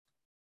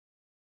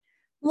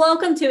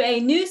Welcome to a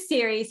new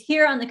series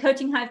here on the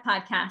Coaching Hive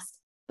podcast.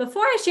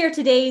 Before I share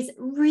today's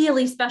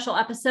really special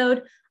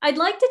episode, I'd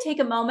like to take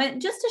a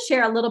moment just to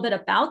share a little bit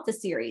about the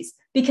series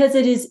because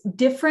it is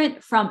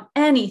different from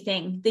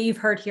anything that you've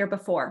heard here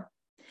before.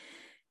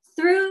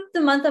 Through the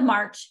month of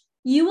March,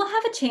 you will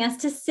have a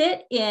chance to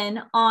sit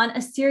in on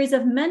a series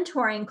of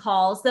mentoring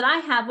calls that I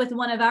have with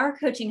one of our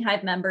Coaching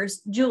Hive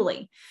members,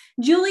 Julie.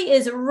 Julie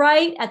is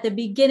right at the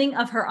beginning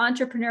of her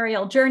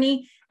entrepreneurial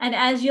journey, and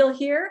as you'll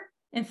hear,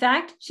 in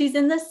fact, she's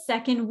in the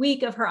second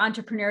week of her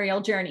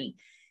entrepreneurial journey.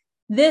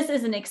 This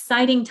is an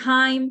exciting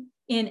time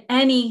in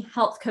any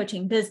health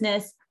coaching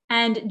business,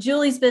 and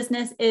Julie's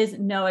business is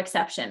no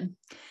exception.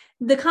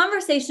 The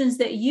conversations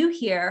that you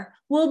hear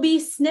will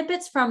be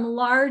snippets from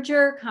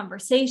larger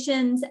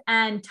conversations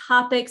and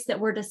topics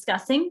that we're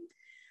discussing,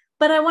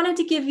 but I wanted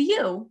to give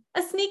you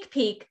a sneak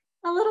peek,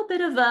 a little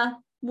bit of a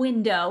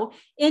window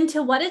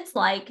into what it's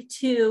like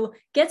to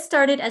get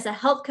started as a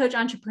health coach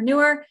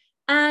entrepreneur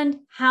and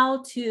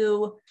how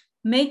to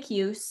make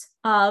use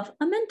of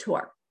a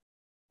mentor.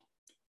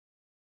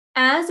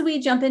 As we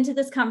jump into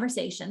this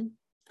conversation,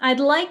 I'd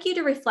like you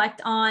to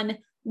reflect on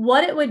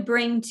what it would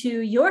bring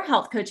to your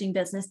health coaching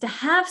business to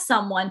have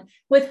someone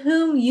with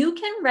whom you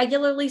can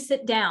regularly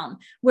sit down,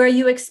 where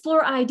you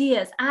explore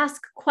ideas,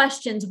 ask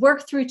questions,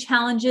 work through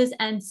challenges,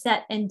 and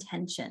set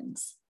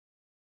intentions.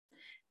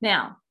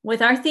 Now,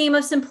 with our theme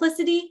of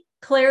simplicity,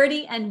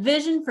 clarity, and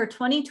vision for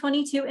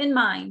 2022 in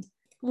mind,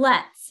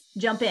 let's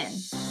jump in.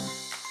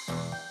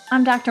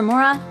 I'm Dr.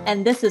 Maura,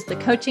 and this is the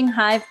Coaching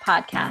Hive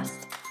podcast.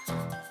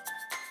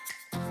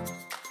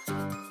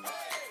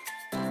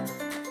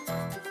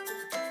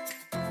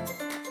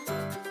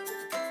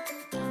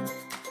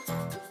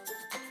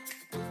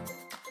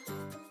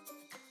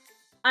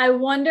 I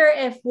wonder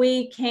if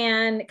we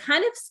can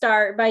kind of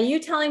start by you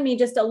telling me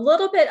just a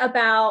little bit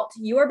about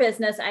your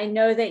business. I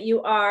know that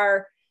you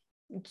are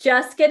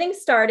just getting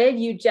started.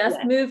 You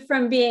just moved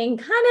from being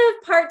kind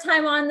of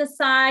part-time on the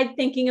side,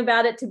 thinking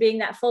about it, to being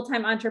that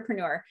full-time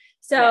entrepreneur.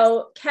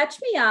 So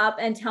catch me up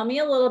and tell me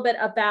a little bit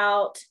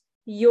about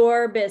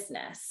your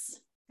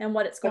business and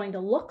what it's going to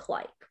look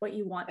like, what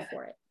you want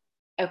for it.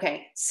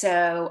 Okay.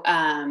 So,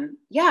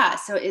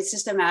 so it's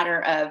just a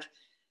matter of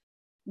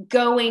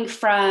going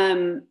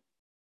from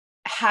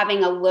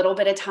having a little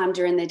bit of time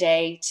during the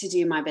day to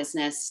do my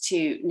business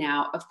to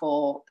now a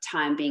full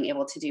time being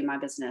able to do my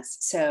business.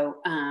 So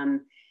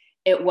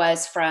it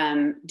was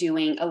from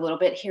doing a little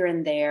bit here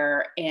and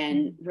there,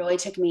 and really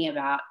took me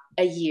about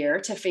a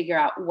year to figure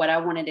out what I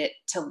wanted it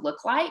to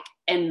look like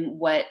and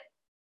what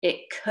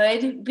it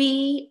could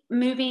be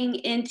moving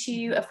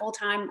into a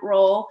full-time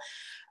role.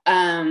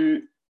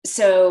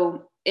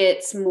 So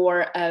it's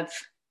more of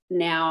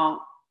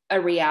now a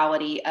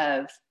reality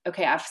of,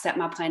 okay, I've set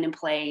my plan in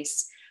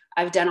place.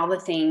 I've done all the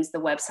things.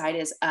 The website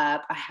is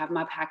up. I have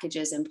my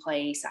packages in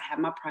place. I have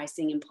my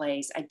pricing in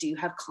place. I do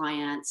have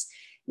clients.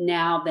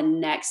 Now the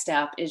next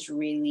step is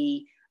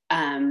really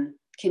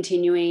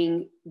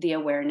continuing the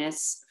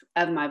awareness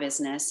of my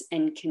business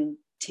and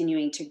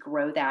continuing to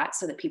grow that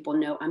so that people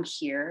know I'm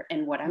here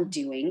and what I'm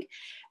doing.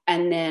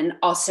 And then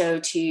also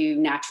to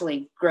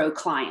naturally grow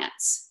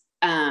clients.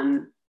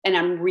 And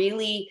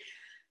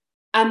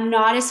I'm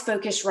not as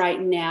focused right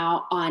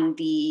now on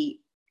the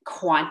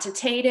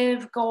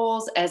quantitative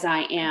goals as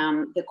I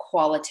am the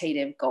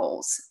qualitative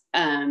goals.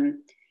 I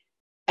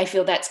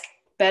feel that's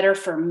better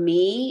for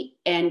me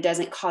and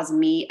doesn't cause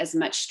me as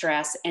much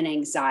stress and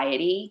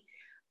anxiety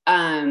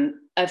of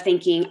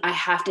thinking I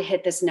have to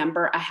hit this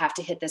number. I have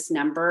to hit this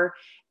number.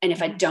 And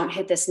if I don't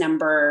hit this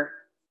number,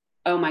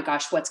 oh my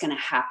gosh, what's going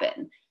to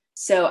happen?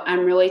 So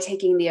I'm really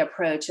taking the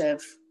approach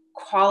of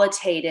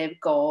qualitative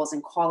goals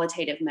and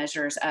qualitative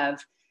measures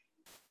of,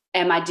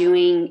 am I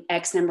doing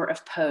X number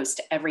of posts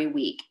every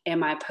week?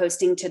 Am I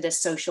posting to the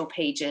social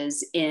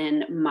pages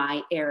in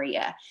my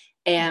area?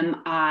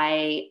 Am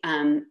I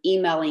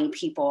emailing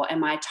people?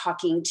 Am I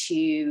talking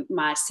to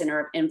my center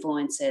of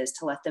influences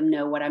to let them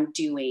know what I'm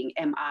doing?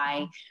 Am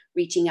I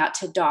reaching out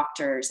to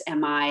doctors?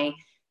 Am I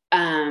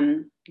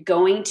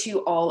going to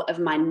all of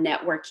my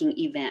networking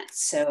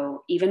events?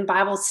 So even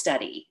Bible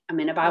study, I'm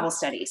in a Bible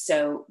study.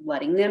 So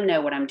letting them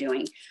know what I'm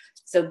doing.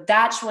 So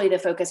that's really the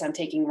focus I'm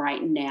taking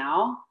right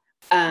now.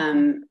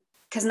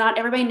 Because not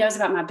everybody knows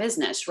about my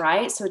business,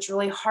 right? So it's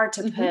really hard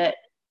to put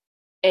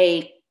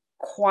a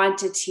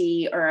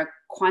quantity or a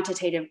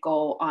quantitative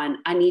goal on,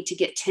 I need to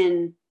get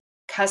 10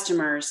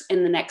 customers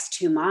in the next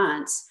 2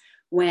 months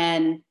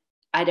when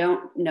I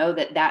don't know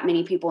that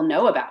many people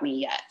know about me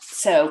yet.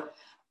 So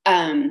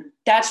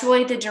that's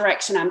really the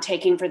direction I'm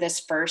taking for this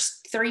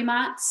first 3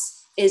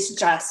 months, is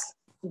just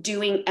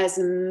doing as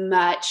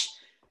much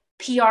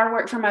PR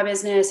work for my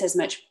business, as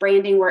much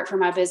branding work for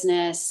my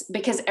business,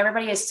 because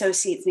everybody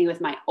associates me with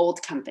my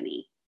old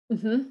company.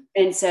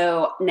 And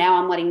so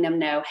now I'm letting them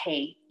know,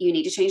 hey, you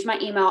need to change my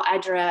email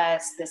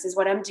address. This is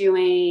what I'm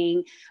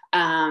doing.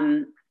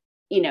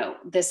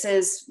 This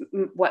is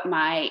what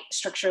my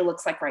structure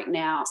looks like right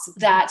now. So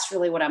that's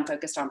really what I'm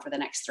focused on for the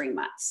next 3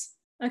 months.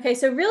 Okay.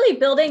 So really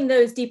building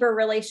those deeper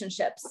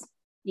relationships.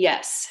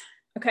 Yes.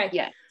 Okay.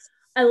 Yes.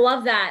 I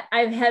love that.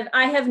 I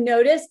have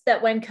noticed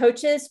that when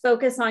coaches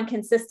focus on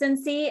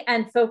consistency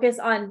and focus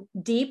on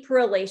deep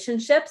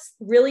relationships,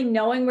 really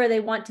knowing where they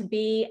want to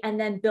be and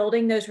then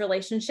building those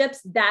relationships,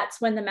 that's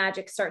when the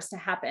magic starts to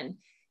happen.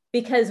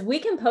 Because we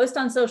can post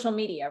on social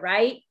media,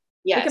 right?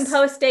 Yes. We can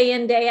post day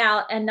in, day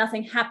out, and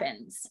nothing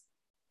happens.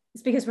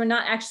 It's because we're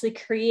not actually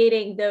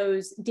creating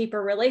those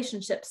deeper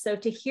relationships. So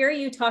to hear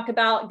you talk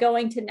about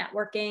going to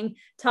networking,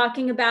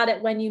 talking about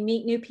it when you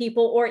meet new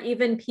people, or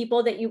even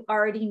people that you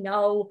already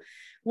know,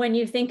 when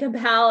you think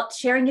about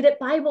sharing it at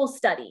Bible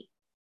study.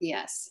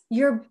 Yes.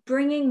 You're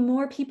bringing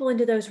more people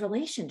into those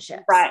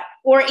relationships. Right.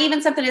 Or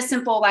even something as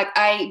simple like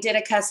I did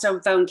a custom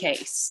phone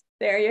case.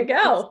 There you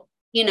go.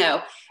 You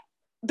know,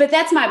 but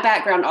that's my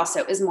background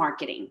also is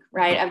marketing,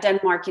 right? I've done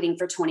marketing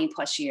for 20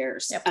 plus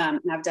years. Yep. And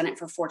I've done it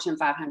for Fortune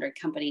 500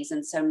 companies.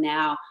 And so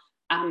now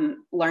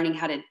I'm learning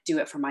how to do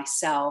it for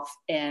myself,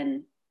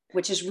 and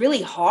which is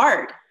really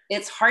hard.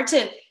 It's hard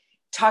to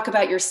talk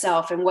about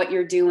yourself and what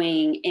you're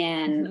doing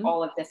and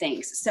all of the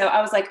things. So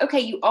I was like, okay,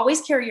 you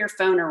always carry your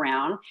phone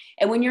around.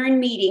 And when you're in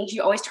meetings,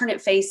 you always turn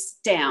it face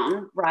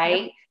down,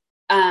 right?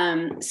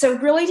 Yep. So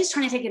really just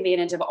trying to take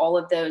advantage of all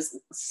of those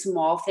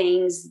small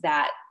things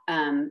that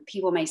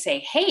people may say,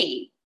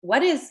 hey,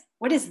 what is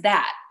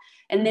that?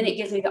 And then it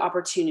gives me the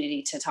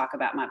opportunity to talk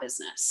about my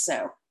business.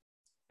 So,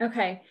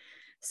 okay.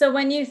 So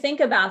when you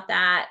think about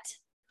that,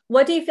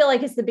 what do you feel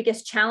like is the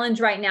biggest challenge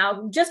right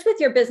now, just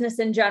with your business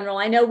in general?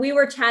 I know we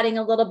were chatting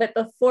a little bit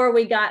before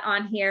we got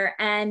on here,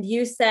 and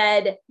you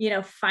said,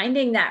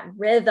 finding that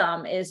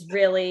rhythm is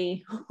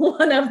really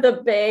one of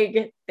the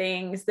big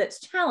things that's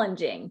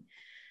challenging.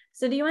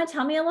 So do you want to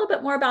tell me a little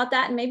bit more about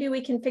that? And maybe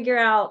we can figure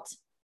out,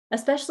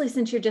 especially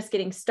since you're just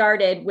getting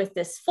started with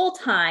this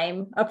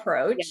full-time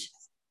approach,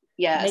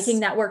 yes,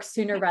 making that work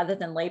sooner rather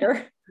than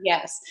later.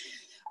 Yes.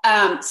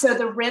 So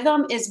the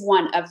rhythm is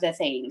one of the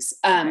things.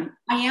 I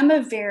am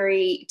a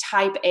very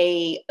type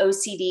A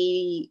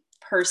OCD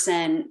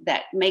person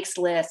that makes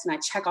lists, and I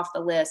check off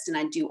the list and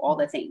I do all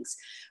the things.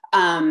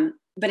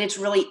 But it's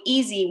really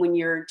easy when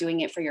you're doing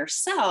it for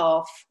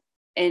yourself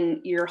and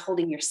you're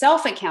holding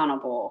yourself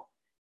accountable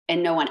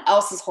and no one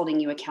else is holding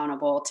you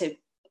accountable to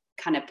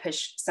kind of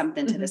push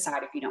something to the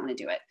side if you don't want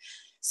to do it.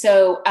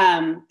 So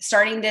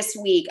starting this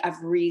week,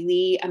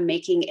 I'm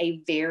making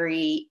a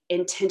very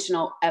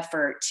intentional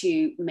effort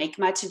to make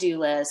my to-do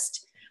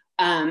list.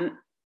 And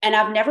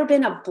I've never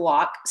been a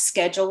block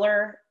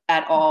scheduler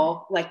at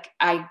all. Like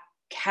I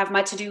have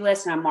my to-do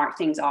list and I mark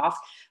things off,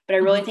 but I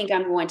really think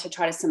I'm going to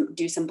try to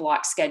do some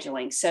block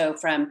scheduling. So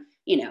from,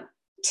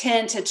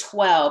 10 to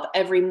 12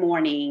 every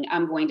morning,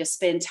 I'm going to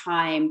spend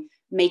time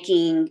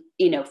making,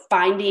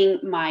 finding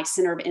my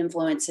center of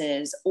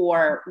influences,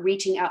 or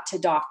reaching out to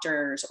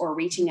doctors, or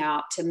reaching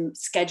out to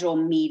schedule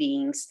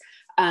meetings,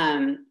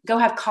 go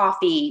have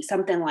coffee,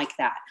 something like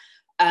that.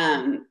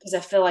 Because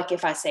I feel like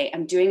if I say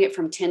I'm doing it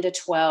from 10 to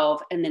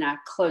 12 and then I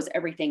close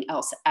everything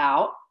else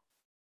out,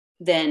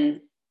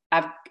 then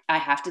I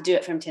have to do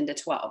it from 10 to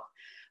 12.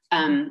 But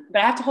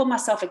I have to hold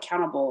myself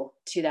accountable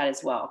to that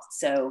as well.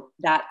 So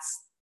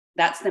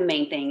that's the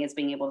main thing, is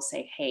being able to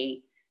say,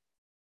 hey,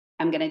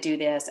 I'm going to do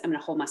this. I'm going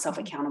to hold myself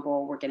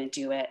accountable. We're going to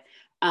do it.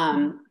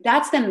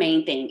 That's the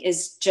main thing,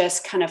 is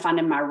just kind of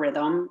finding my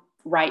rhythm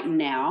right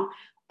now.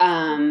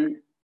 And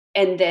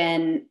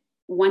then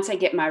once I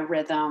get my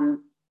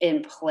rhythm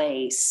in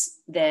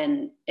place,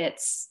 then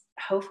it's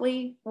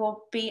hopefully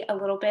will be a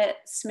little bit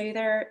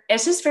smoother.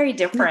 It's just very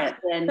different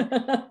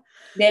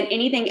than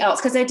anything else.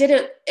 Cause I did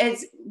it,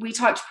 as we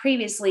talked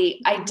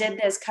previously, I did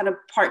this kind of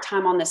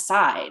part-time on the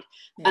side.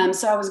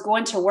 So I was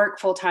going to work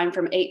full-time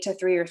from 8 to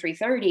 3 or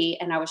 3:30,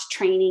 and I was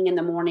training in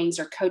the mornings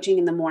or coaching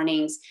in the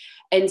mornings.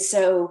 And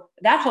so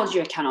that holds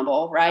you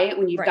accountable, right?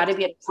 When you've got to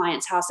be at a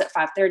client's house at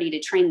 5:30 to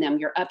train them,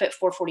 you're up at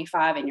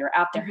 4:45 and you're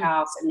out their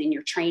house, and then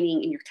you're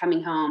training and you're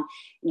coming home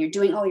and you're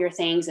doing all your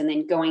things, and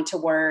then going to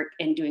work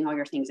and doing all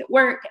your things at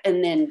work,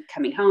 and then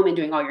coming home and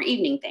doing all your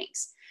evening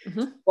things.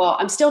 Well,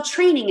 I'm still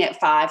training at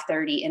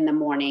 5:30 in the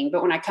morning,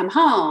 but when I come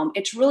home,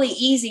 it's really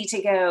easy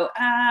to go,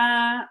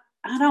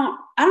 I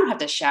don't have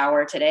to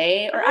shower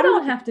today, or I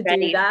don't have to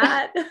do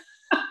that.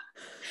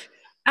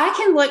 I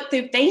can look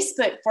through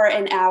Facebook for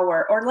an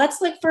hour, or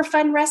let's look for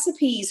fun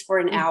recipes for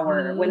an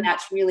hour, when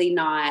that's really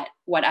not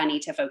what I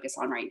need to focus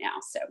on right now.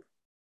 So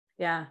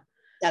yeah,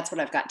 that's what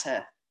I've got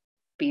to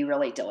be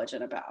really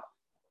diligent about.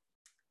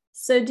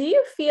 So do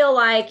you feel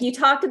like, you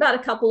talked about a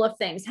couple of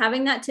things,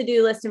 having that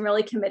to-do list and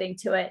really committing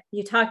to it.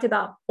 You talked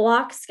about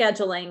block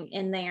scheduling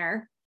in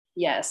there.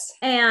 Yes.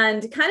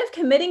 And kind of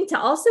committing to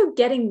also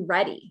getting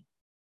ready.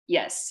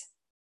 Yes.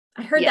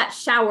 I heard that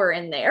shower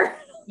in there.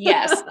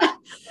 Yes.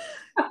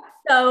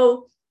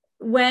 So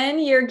when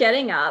you're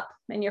getting up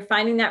and you're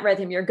finding that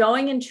rhythm, you're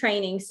going and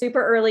training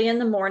super early in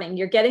the morning,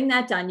 you're getting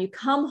that done, you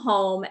come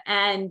home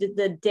and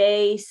the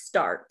day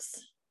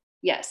starts.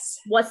 Yes.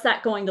 What's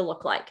that going to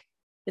look like?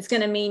 It's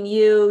going to mean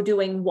you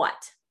doing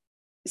what?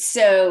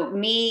 So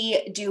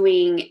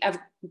I've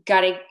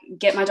got to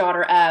get my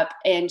daughter up,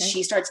 and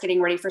she starts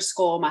getting ready for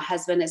school. My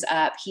husband is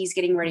up. He's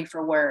getting ready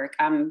for work.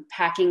 I'm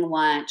packing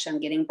lunch. I'm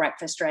getting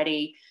breakfast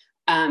ready.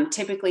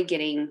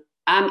 typically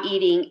I'm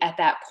eating at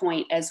that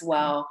point as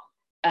well.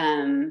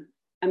 I'm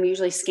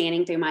usually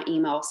scanning through my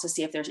emails to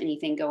see if there's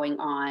anything going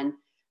on.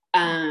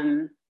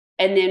 And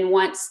then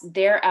once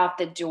they're out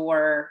the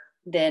door,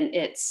 then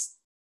it's,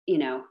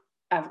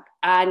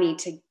 I need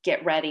to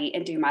get ready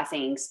and do my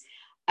things.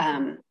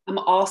 I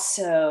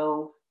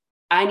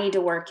need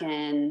to work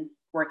in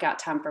workout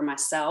time for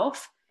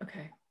myself.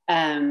 Okay.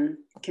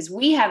 Because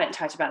we haven't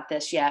talked about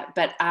this yet,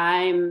 but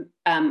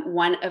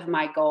one of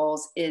my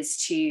goals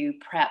is to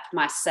prep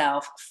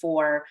myself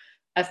for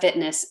a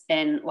fitness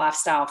and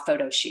lifestyle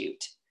photo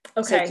shoot.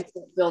 Okay.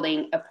 So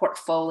building a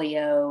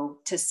portfolio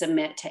to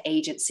submit to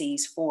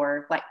agencies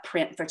for like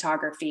print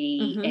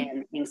photography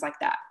and things like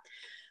that.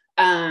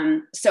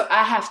 So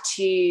I have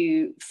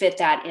to fit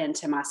that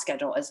into my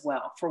schedule as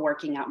well for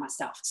working out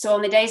myself. So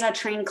on the days I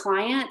train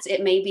clients,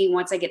 it may be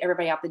once I get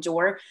everybody out the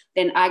door,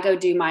 then I go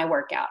do my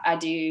workout. I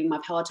do my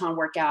Peloton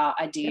workout.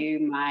 I do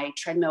my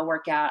treadmill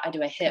workout. I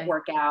do a HIIT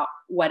workout,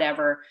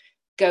 whatever,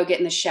 go get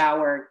in the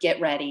shower,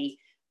 get ready.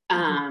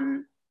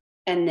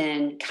 And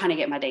then kind of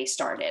get my day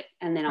started.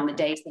 And then on the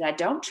days that I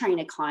don't train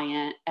a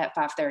client at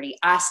 5:30,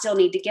 I still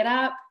need to get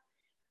up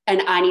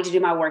and I need to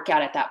do my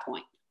workout at that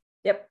point.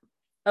 Yep.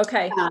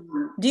 Okay.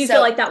 Do you feel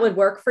like that would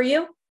work for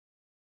you?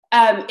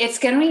 It's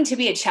going to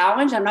be a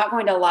challenge. I'm not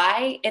going to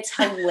lie. It's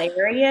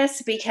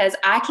hilarious because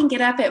I can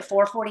get up at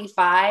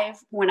 4:45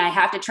 when I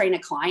have to train a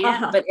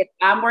client, but if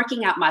I'm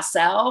working out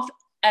myself,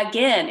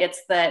 again,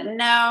 it's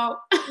no.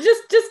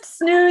 just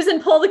snooze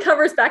and pull the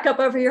covers back up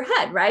over your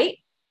head, right?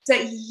 So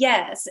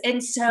yes.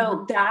 And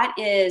so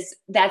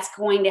that's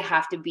going to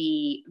have to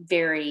be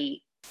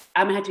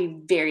I'm gonna have to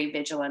be very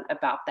vigilant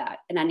about that.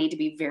 And I need to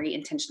be very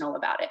intentional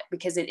about it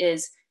because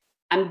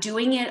I'm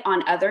doing it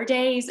on other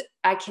days.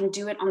 I can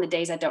do it on the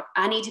days I don't.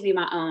 I need to be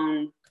my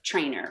own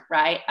trainer,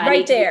 right?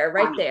 Right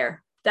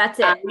there. That's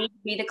it. I need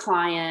to be the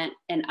client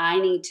and I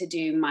need to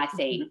do my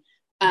thing.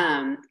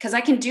 Cause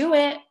I can do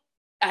it.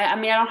 I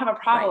don't have a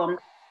problem. Right.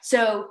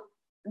 So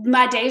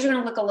my days are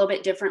going to look a little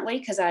bit differently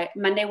because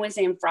Monday,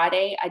 Wednesday, and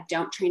Friday, I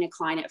don't train a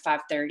client at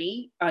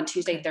 5:30. On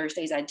Tuesday,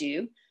 Thursdays, I do.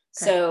 Okay.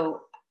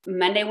 So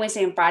Monday,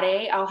 Wednesday, and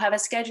Friday, I'll have a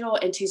schedule.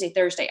 And Tuesday,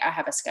 Thursday, I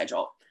have a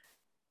schedule.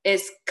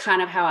 Is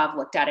kind of how I've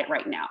looked at it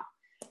right now.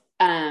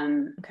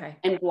 And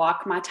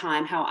block my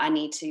time how I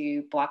need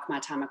to block my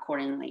time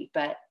accordingly.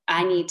 But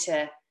I need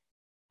to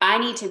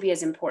be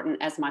as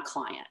important as my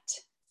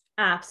client.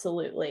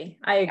 Absolutely.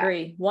 I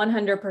agree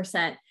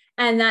 100%.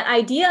 And that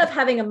idea of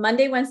having a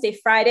Monday, Wednesday,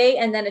 Friday,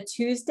 and then a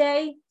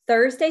Tuesday,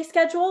 Thursday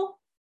schedule,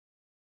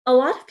 a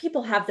lot of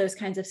people have those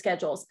kinds of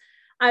schedules.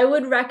 I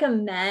would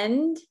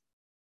recommend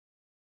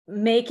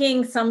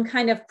making some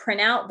kind of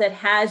printout that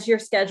has your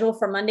schedule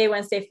for Monday,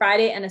 Wednesday,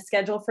 Friday, and a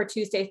schedule for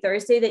Tuesday,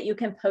 Thursday that you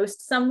can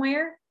post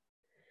somewhere.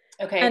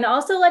 Okay. And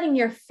also letting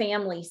your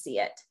family see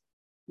it.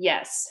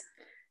 Yes.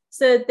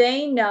 So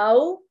they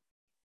know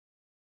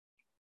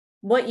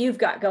what you've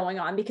got going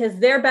on because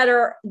they're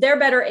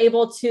better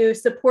able to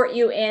support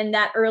you in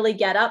that early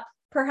get up,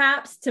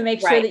 perhaps, to make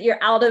sure that you're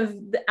out of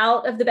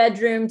the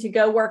bedroom to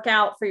go work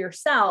out for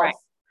yourself. Right.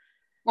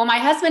 Well, my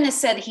husband has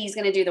said he's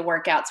going to do the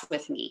workouts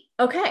with me.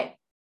 Okay.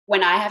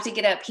 When I have to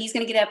get up, he's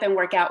going to get up and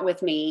work out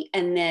with me.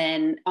 And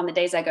then on the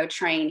days I go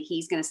train,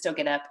 he's going to still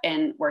get up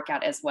and work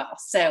out as well.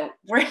 So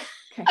we're,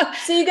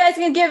 so you guys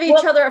can give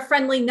each other a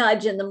friendly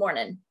nudge in the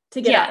morning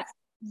to get up.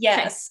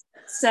 Yes.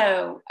 Okay.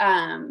 So,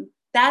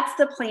 that's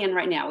the plan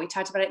right now. We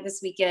talked about it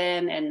this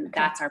weekend and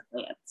that's our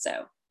plan.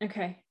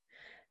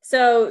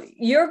 So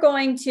you're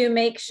going to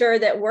make sure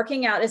that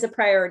working out is a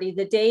priority.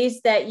 The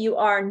days that you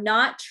are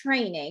not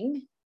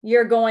training,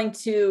 you're going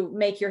to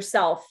make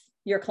yourself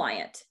your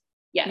client.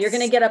 Yes. You're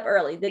going to get up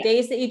early. The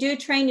days that you do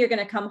train, you're going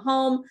to come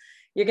home,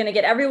 you're going to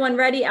get everyone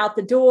ready out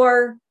the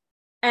door,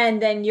 and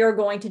then you're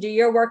going to do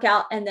your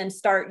workout and then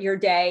start your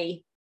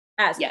day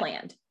as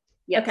planned.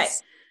 Yes. Okay.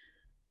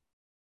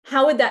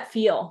 How would that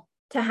feel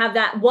to have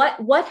that?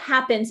 What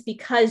happens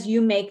because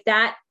you make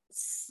that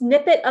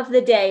snippet of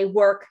the day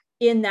work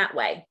in that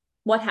way?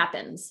 What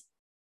happens?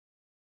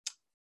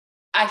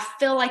 I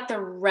feel like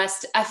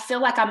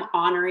I'm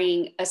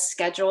honoring a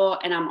schedule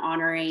and I'm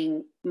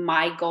honoring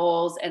my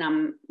goals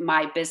and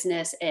my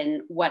business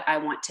and what I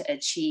want to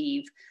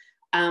achieve.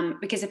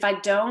 Because if I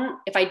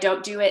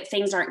don't do it,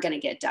 things aren't going to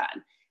get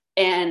done.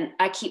 And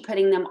I keep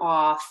putting them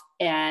off,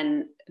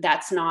 and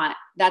that's not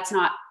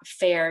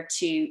fair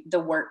to the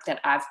work that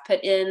I've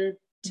put in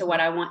to what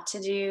I want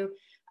to do.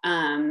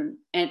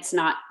 It's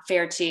not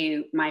fair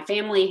to my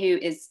family who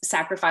is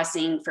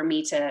sacrificing for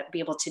me to be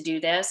able to do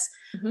this.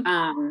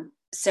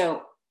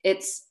 So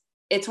it's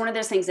one of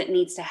those things that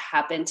needs to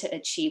happen to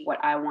achieve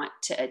what I want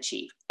to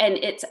achieve. And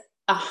it's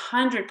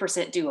 100%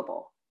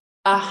 doable,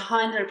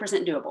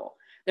 100% doable.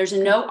 There's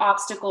no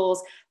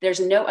obstacles. There's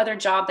no other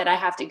job that I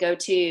have to go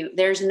to.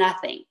 There's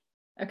nothing.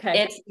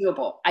 Okay. It's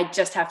doable. I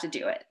just have to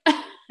do it.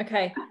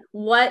 Okay.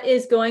 What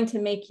is going to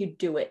make you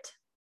do it?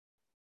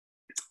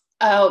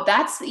 Oh,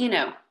 that's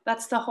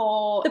the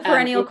whole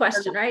perennial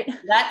question, right?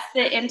 That's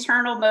the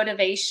internal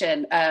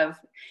motivation of,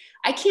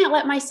 I can't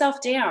let myself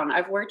down.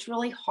 I've worked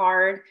really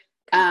hard.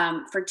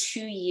 for 2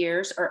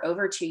 years or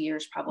over 2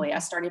 years, probably. I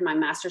started my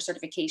master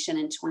certification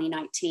in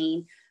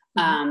 2019.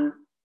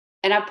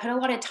 And I put a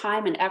lot of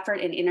time and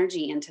effort and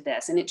energy into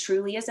this, and it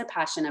truly is a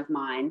passion of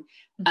mine.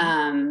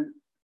 And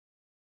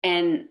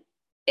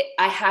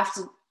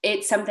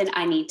it's something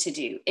I need to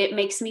do. It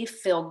makes me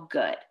feel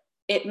good.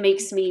 It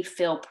makes me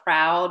feel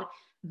proud,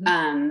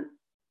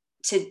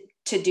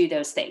 to do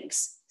those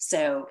things.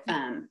 So,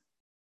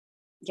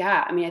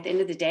 yeah, I mean, at the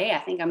end of the day, I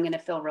think I'm going to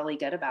feel really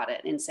good about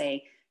it and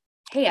say,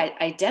 hey,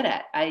 I did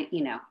it.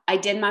 I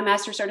did my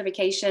master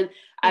certification.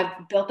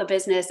 I've built a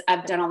business.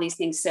 I've done all these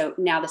things. So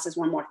now this is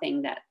one more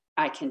thing that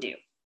I can do.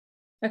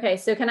 Okay.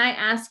 So can I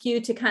ask you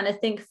to kind of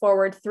think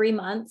forward 3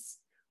 months?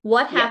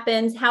 What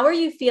happens? How are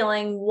you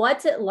feeling?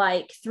 What's it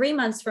like 3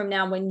 months from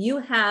now when you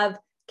have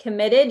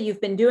committed? You've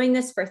been doing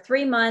this for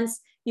 3 months.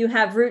 You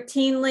have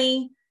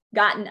routinely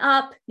gotten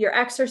up, you're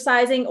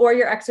exercising, or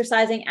you're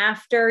exercising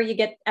after you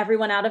get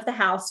everyone out of the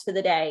house for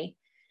the day.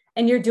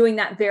 And you're doing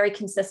that very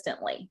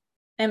consistently.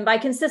 And by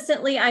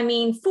consistently, I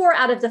mean 4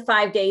 out of the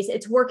 5 days,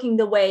 it's working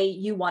the way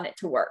you want it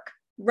to work,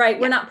 right?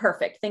 We're not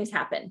perfect. Things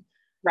happen.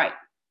 Right.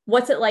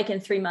 What's it like in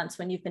 3 months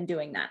when you've been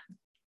doing that?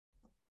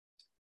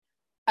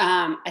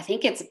 I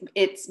think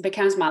it's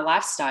becomes my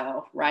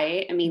lifestyle,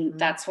 right? I mean,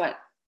 that's what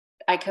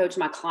I coach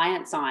my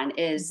clients on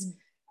is,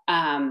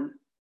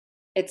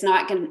 it's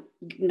not going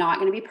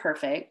to be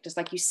perfect, just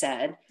like you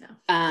said.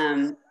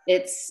 No.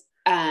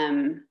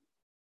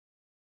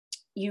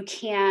 You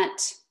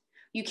can't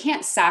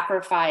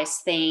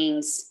sacrifice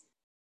things.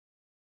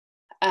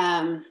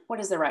 What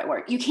is the right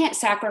word? You can't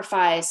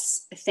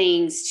sacrifice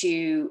things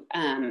to,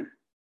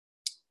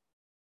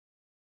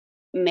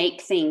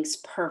 make things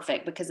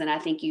perfect, because then I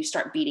think you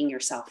start beating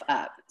yourself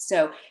up.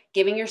 So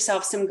giving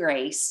yourself some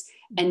grace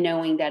and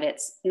knowing that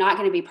it's not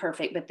going to be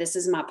perfect, but this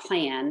is my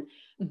plan.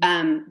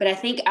 But I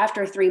think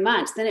after 3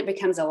 months, then it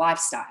becomes a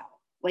lifestyle.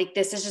 Like,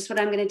 this is just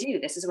what I'm going to do.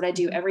 This is what I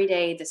do every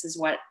day. This is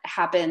what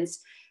happens.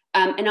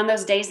 And on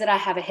those days that I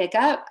have a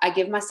hiccup, I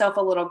give myself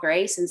a little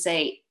grace and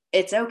say,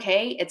 it's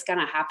okay. It's going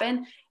to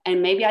happen.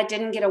 And maybe I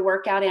didn't get a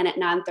workout in at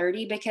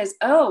 9:30 because,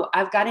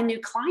 I've got a new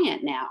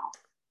client now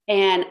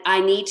and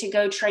I need to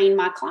go train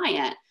my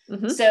client.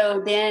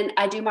 So then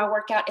I do my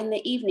workout in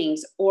the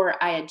evenings, or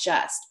I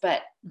adjust.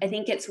 But I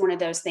think it's one of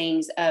those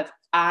things of,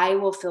 I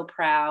will feel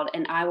proud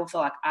and I will feel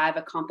like I've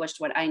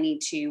accomplished what I need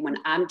to when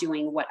I'm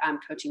doing what I'm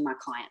coaching my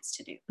clients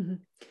to do.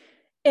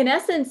 In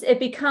essence, it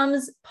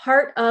becomes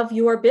part of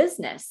your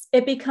business.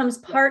 It becomes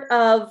part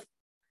of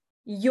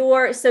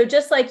so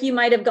just like you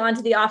might have gone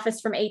to the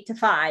office from 8 to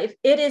 5,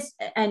 it is,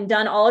 and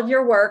done all of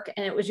your work,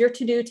 and it was your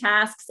to-do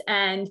tasks,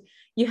 and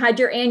you had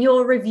your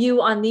annual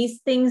review on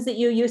these things that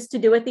you used to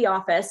do at the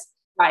office.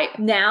 Right.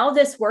 Now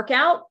this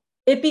workout,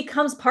 it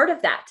becomes part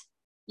of that.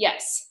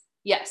 Yes.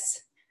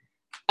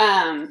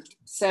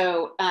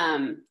 So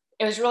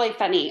it was really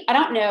funny. I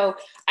don't know.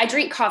 I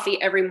drink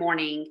coffee every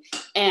morning,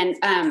 and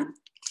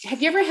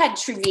have you ever had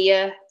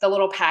Truvia, the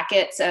little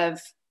packets of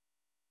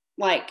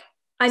like?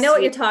 I know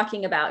what you're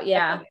talking about.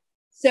 Yeah. Okay.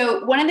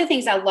 So one of the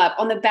things I love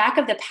on the back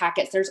of the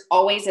packets, there's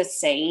always a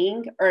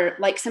saying or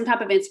like some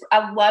type of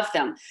I love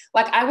them.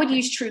 Like, I would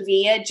use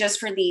Truvia just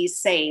for these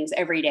sayings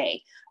every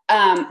day.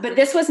 But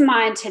this was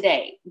mine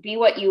today. Be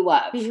what you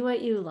love. Be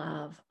what you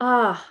love.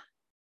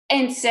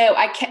 And so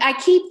I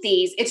keep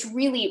these. It's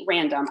really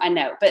random, I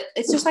know, but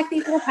it's just like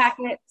these little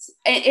packets.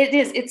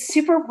 It's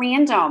super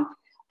random.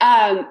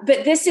 But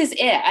this is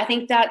it. I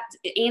think that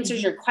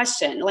answers your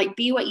question. Like,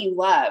 be what you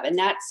love. And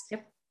that's,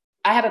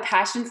 I have a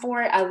passion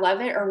for it. I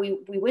love it, or we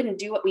wouldn't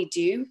do what we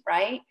do.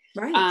 Right.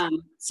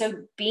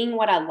 So being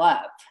what I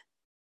love.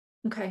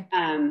 Okay.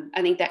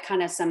 I think that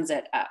kind of sums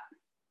it up.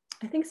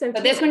 I think so too.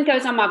 But this one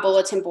goes on my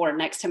bulletin board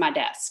next to my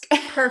desk.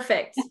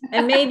 Perfect.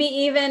 And maybe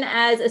even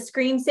as a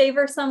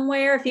screensaver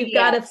somewhere, if you've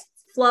got a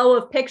flow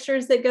of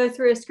pictures that go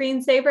through a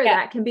screensaver,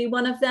 that can be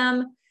one of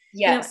them.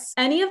 Yes.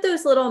 Any of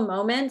those little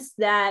moments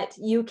that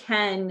you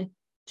can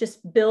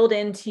just build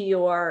into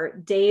your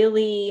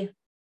daily,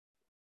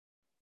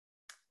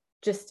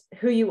 just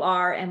who you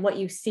are and what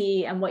you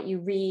see and what you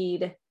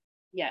read.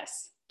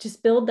 Yes.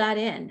 Just build that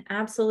in.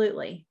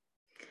 Absolutely.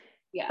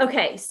 Yeah.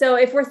 Okay. So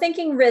if we're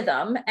thinking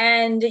rhythm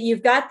and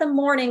you've got the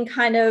morning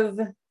kind of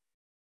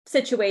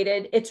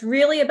situated, it's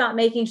really about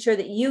making sure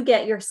that you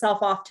get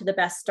yourself off to the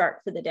best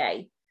start for the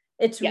day.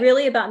 It's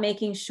really about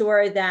making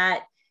sure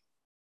that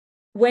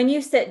when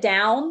you sit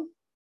down,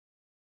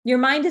 your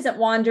mind isn't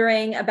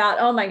wandering about,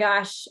 oh my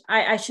gosh,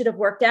 I should have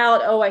worked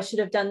out. Oh, I should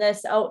have done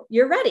this. Oh,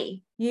 you're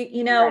ready.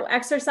 You know,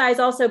 exercise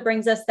also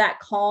brings us that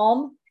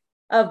calm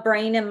of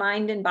brain and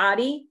mind and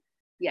body.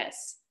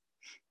 Yes.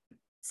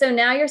 So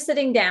now you're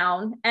sitting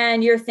down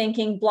and you're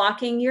thinking,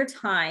 blocking your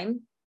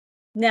time.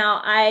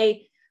 Now,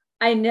 I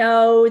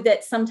know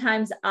that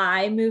sometimes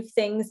I move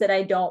things that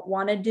I don't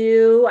want to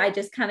do. I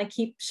just kind of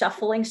keep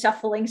shuffling.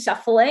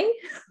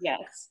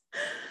 Yes.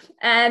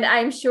 And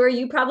I'm sure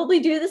you probably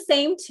do the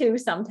same too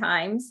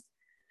sometimes.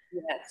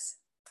 Yes.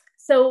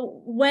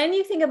 So when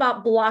you think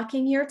about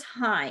blocking your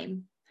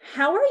time,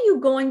 how are you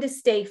going to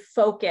stay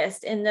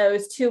focused in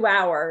those 2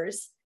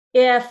 hours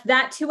if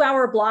that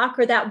 2-hour block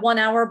or that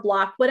 1-hour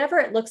block, whatever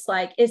it looks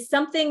like, is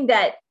something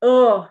that,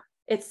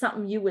 it's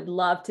something you would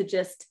love to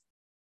just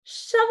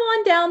shove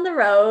on down the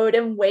road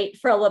and wait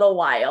for a little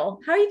while.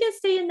 How are you going to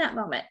stay in that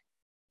moment?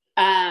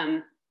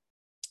 I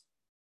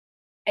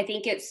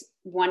think it's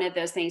one of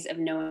those things of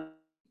knowing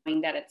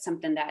that it's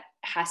something that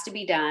has to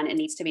be done and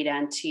needs to be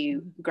done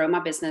to grow my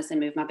business and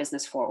move my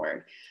business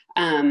forward.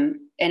 And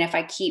if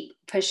I keep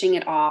pushing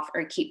it off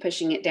or keep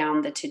pushing it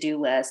down the to-do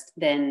list,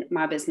 then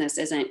my business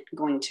isn't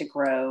going to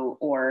grow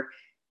or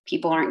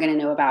people aren't going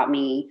to know about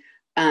me.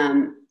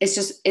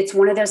 It's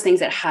one of those things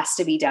that has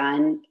to be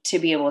done to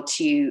be able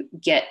to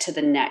get to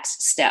the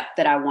next step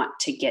that I want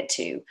to get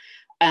to.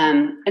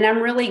 And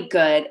I'm really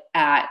good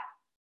at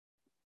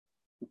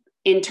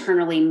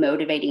internally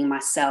motivating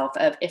myself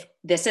of, if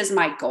this is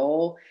my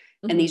goal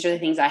and these are the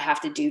things I have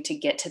to do to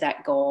get to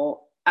that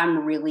goal,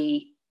 I'm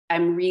really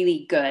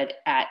good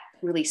at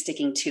really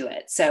sticking to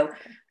it. So,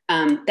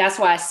 that's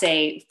why I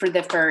say for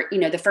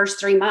the first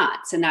 3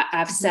 months, and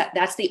I've set,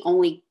 that's the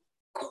only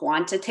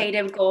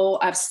quantitative goal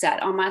I've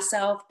set on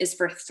myself is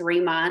for 3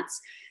 months.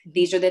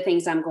 These are the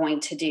things I'm going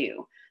to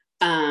do.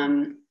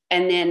 And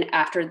then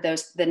after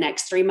the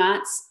next 3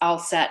 months, I'll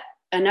set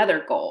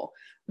another goal.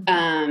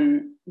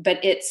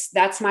 But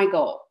that's my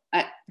goal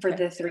for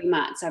the 3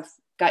 months. I've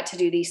got to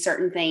do these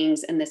certain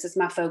things and this is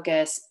my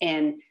focus.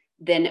 And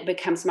then it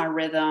becomes my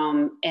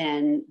rhythm.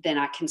 And then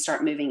I can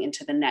start moving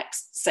into the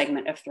next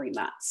segment of 3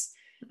 months.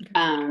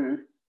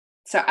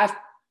 So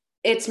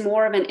it's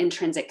more of an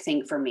intrinsic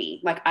thing for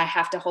me. Like I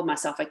have to hold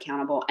myself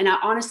accountable. And I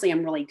honestly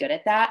am really good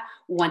at that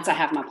once I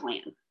have my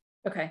plan.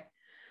 Okay.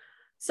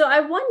 So I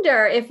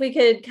wonder if we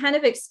could kind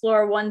of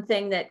explore one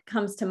thing that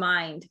comes to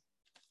mind.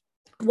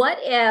 What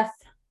if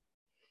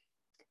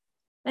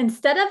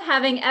instead of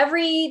having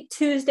every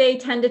Tuesday,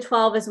 10 to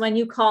 12 is when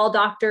you call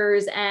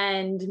doctors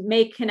and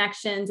make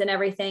connections and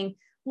everything,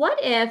 what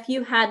if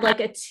you had like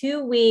a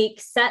 2-week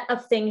set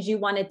of things you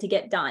wanted to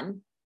get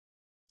done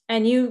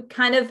and you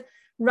kind of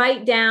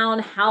write down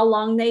how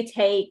long they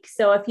take.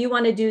 So if you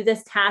want to do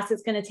this task,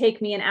 it's going to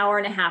take me an hour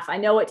and a half. I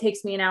know it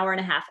takes me an hour and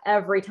a half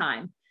every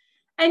time.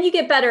 And you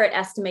get better at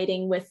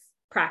estimating with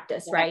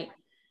practice, right?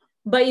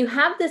 But you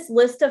have this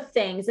list of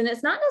things and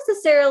it's not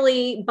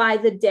necessarily by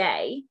the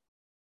day,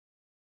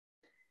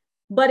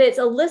 but it's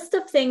a list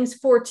of things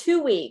for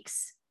 2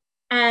 weeks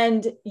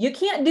and you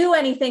can't do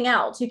anything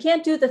else. You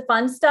can't do the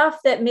fun stuff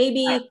that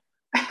maybe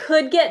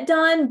could get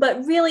done,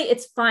 but really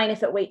it's fine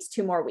if it waits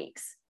 2 more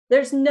weeks.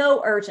 There's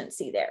no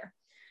urgency there.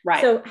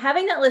 Right. So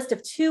having that list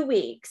of 2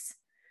 weeks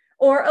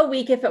or a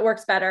week, if it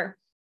works better.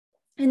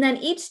 And then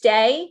each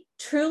day,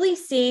 truly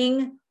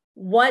seeing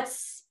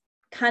what's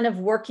kind of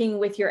working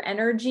with your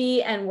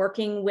energy and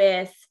working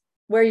with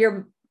where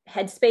your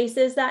headspace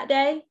is that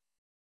day.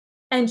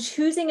 And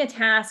choosing a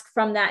task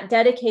from that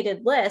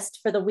dedicated list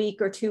for the week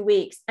or 2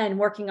 weeks and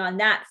working on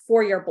that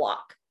for your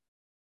block,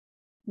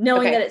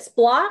 knowing that it's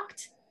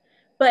blocked,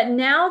 but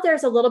now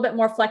there's a little bit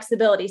more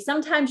flexibility.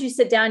 Sometimes you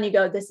sit down and you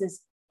go,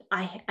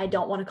 I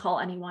don't want to call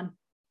anyone.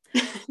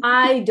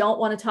 I don't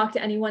want to talk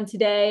to anyone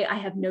today. I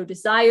have no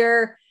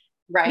desire.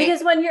 Right.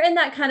 Because when you're in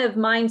that kind of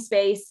mind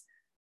space,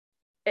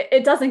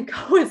 it doesn't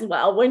go as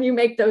well when you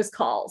make those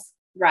calls.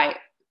 Right.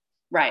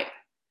 Right.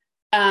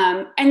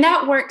 And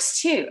that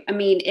works too. I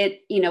mean,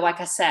 like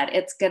I said,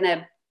 it's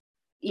gonna,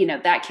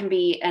 that can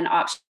be an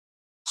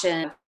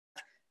option.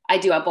 I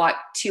block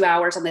 2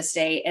 hours on this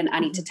day and I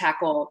need to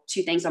tackle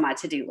 2 things on my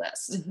to-do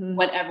list,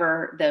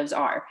 whatever those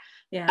are.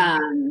 Yeah.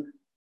 And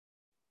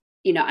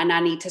I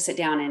need to sit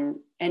down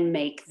and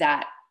make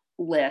that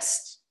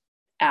list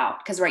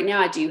out. Cause right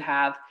now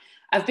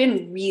I've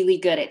been really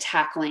good at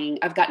tackling.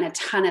 I've gotten a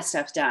ton of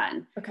stuff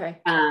done. Okay.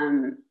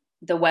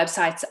 The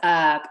website's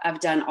up.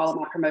 I've done all of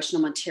my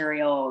promotional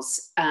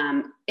materials.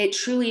 It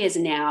truly is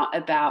now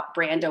about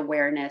brand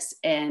awareness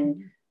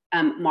and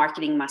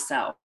marketing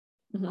myself.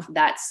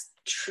 That's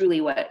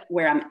truly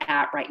where I'm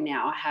at right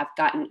now. I have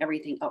gotten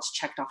everything else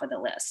checked off of the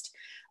list.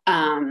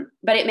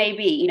 But it may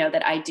be,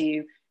 that I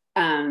do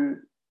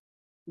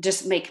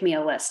just make me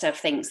a list of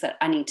things that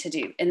I need to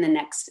do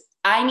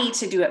I need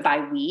to do it by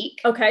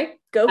week. Okay,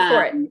 go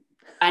for it.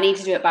 I need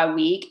to do it by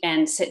week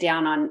and sit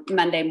down on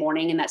Monday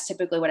morning. And that's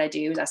typically what I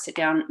do is I sit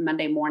down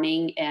Monday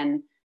morning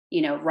and,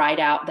 write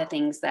out the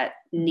things that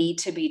need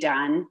to be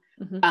done.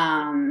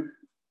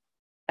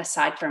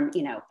 Aside from,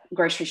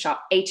 grocery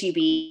shop,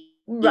 H-E-B,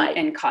 right,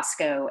 and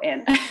Costco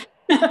and the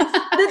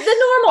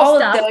normal all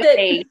stuff. Of those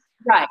things.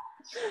 Right.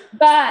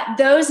 But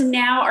those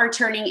now are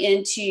turning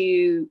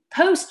into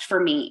posts for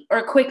me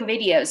or quick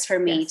videos for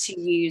me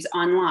to use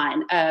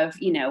online of,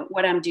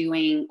 what I'm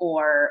doing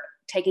or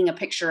taking a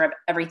picture of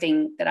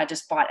everything that I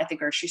just bought at the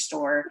grocery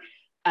store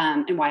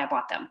and why I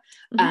bought them.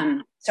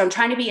 So I'm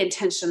trying to be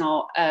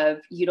intentional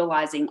of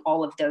utilizing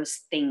all of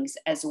those things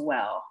as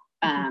well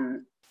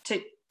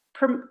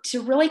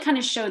to really kind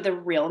of show the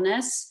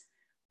realness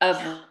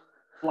of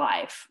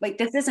life. Like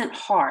this isn't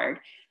hard.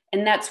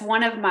 And that's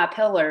one of my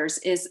pillars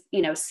is,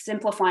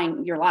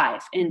 simplifying your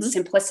life and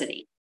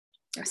simplicity.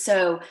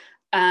 So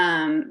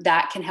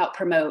that can help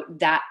promote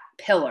that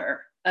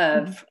pillar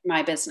of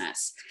my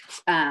business.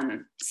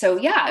 So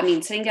yeah, I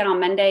mean, sitting down on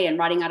Monday and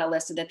writing out a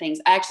list of the things.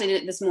 I actually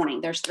did it this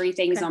morning. There's 3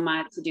 things on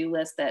my to-do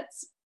list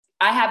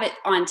I have it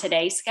on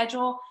today's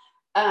schedule.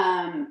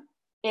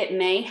 It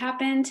may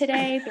happen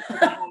today because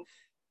I have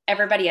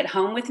everybody at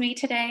home with me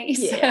today.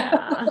 So.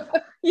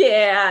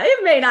 Yeah,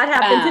 it may not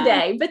happen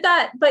today,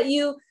 but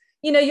you're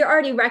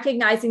already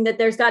recognizing that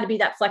there's got to be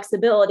that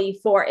flexibility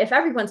for if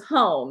everyone's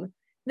home,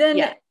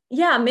 then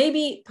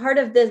maybe part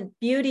of the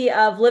beauty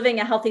of living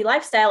a healthy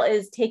lifestyle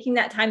is taking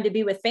that time to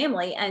be with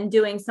family and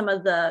doing some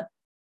of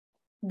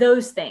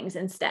those things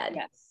instead.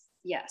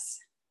 Yes.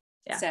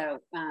 Yeah. So,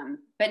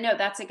 but no,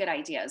 that's a good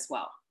idea as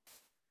well.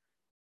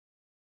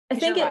 I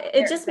think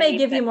it just may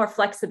give you more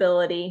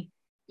flexibility.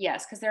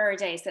 Yes, because there are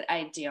days that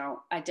I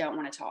don't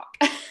want to talk.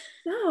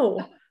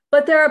 No,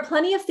 but there are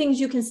plenty of things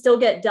you can still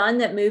get done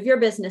that move your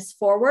business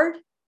forward.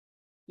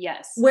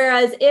 Yes.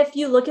 Whereas if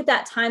you look at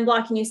that time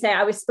block and you say,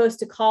 I was supposed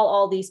to call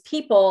all these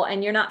people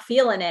and you're not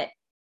feeling it,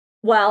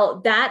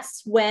 well,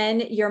 that's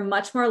when you're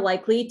much more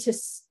likely to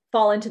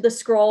fall into the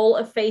scroll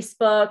of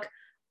Facebook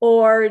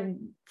or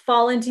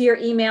fall into your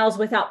emails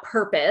without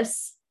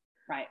purpose.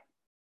 Right.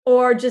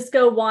 Or just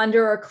go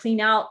wander or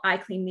I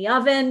clean the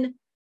oven.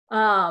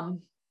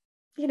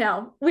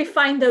 We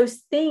find those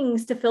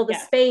things to fill the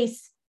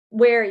space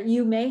where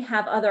you may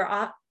have other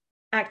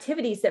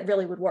activities that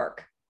really would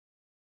work.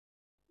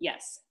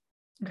 Yes.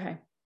 Okay.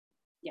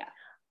 Yeah.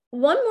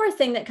 One more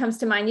thing that comes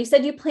to mind. You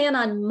said you plan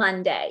on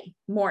Monday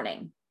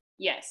morning.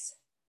 Yes.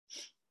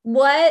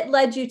 What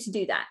led you to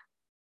do that?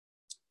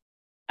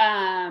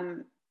 I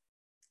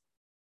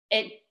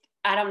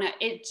don't know.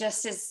 It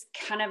just is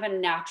kind of a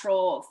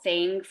natural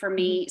thing for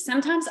me.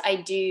 Sometimes I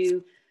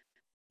do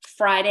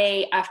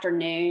Friday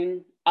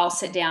afternoon, I'll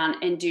sit down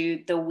and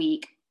do the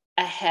week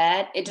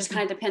ahead. It just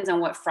kind of depends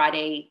on what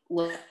Friday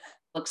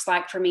looks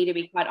like for me, to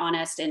be quite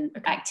honest, and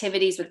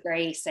activities with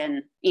Grace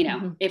and,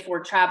 if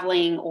we're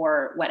traveling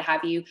or what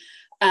have you.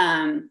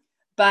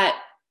 But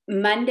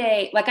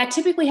Monday, like I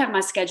typically have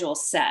my schedule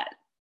set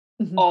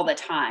all the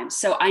time.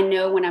 So I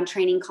know when I'm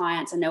training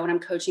clients, I know when I'm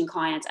coaching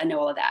clients, I know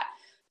all of that.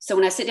 So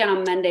when I sit down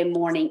on Monday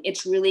morning,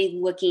 it's really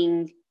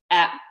looking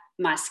at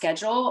my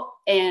schedule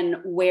and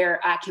where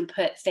I can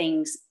put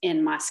things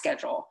in my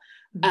schedule.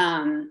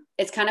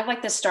 It's kind of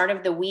like the start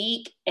of the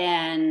week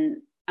and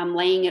I'm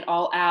laying it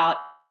all out.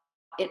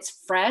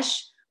 It's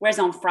fresh. Whereas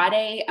on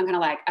Friday, I'm kind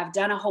of like, I've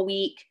done a whole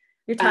week.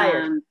 You're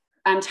tired.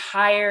 I'm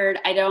tired.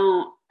 I've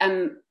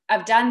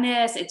done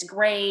this. It's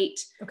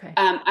great. Okay.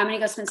 I'm going to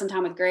go spend some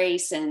time with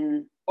Grace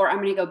or I'm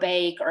going to go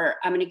bake, or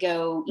I'm going to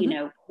go,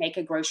 make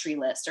a grocery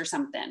list or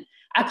something.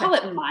 I call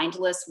it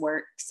mindless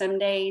work some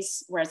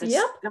days, whereas I'm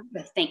going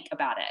to think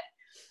about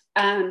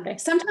it.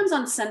 Sometimes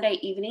on Sunday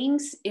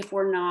evenings, if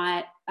we're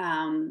not,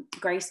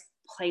 Grace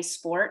plays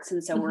sports.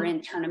 And so we're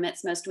in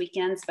tournaments most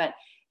weekends, but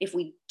if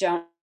we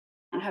don't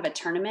have a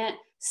tournament,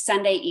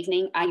 Sunday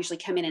evening, I usually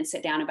come in and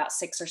sit down about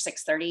 6 or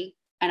 6:30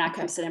 and I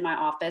come sit in my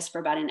office for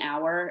about an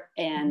hour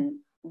and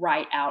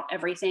write out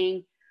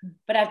everything.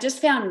 But I've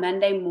just found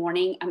Monday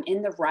morning, I'm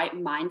in the right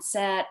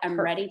mindset. I'm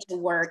ready to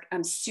work.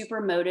 I'm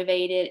super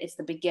motivated. It's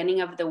the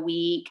beginning of the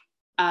week.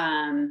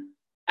 I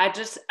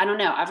don't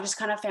know. I've just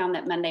kind of found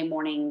that Monday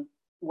morning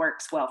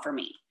works well for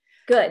me.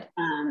 Good.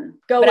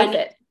 Go with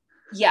it.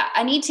 Yeah.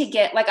 I need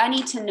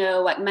to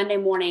know, like Monday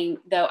morning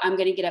though, I'm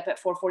going to get up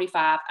at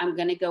 4:45. I'm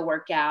going to go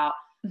work out.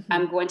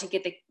 I'm going to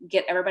get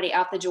everybody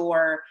out the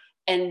door.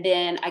 And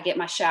then I get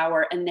my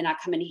shower and then I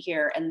come in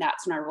here and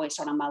that's when I really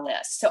start on my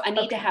list. So I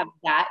need to have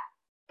that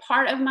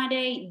part of my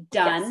day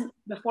done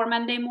before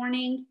Monday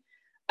morning,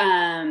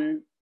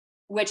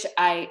 which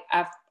I've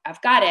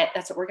got it.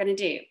 That's what we're going to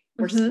do.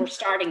 We're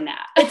starting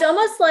that. It's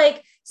almost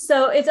like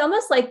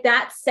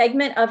that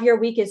segment of your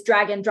week is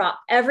drag and drop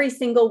every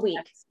single week.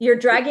 You're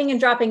dragging and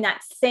dropping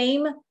that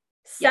same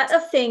set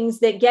of things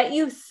that get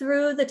you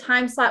through the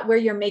time slot where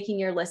you're making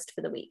your list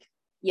for the week.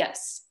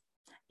 Yes.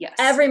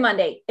 Every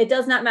Monday. It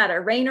does not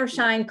matter. Rain or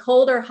shine,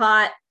 cold or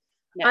hot.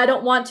 I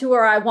don't want to,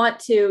 or I want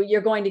to. You're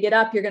going to get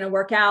up. You're going to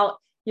work out.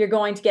 You're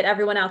going to get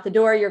everyone out the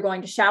door. You're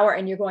going to shower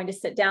and you're going to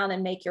sit down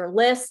and make your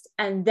list.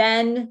 And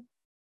then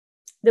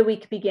the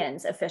week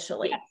begins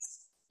officially.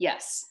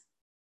 Yes.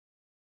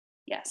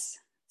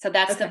 So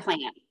that's the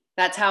plan.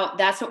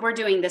 That's what we're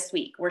doing this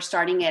week. We're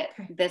starting it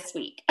this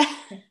week.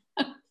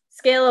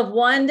 Scale of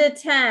 1 to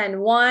 10.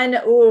 1,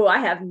 ooh, I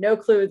have no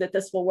clue that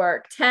this will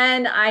work.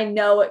 10, I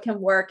know it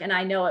can work and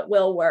I know it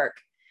will work.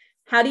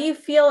 How do you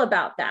feel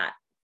about that?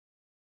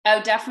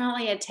 Oh,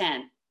 definitely a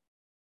 10.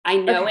 I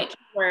know it can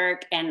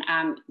work and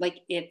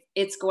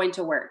it's going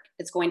to work.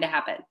 It's going to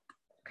happen.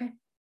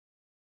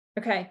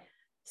 Okay.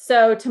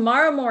 So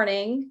tomorrow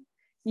morning,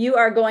 you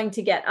are going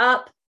to get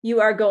up. You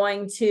are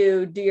going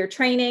to do your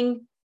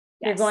training.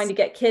 You're going to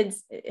get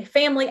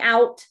family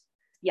out.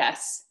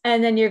 Yes.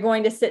 And then you're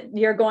going to sit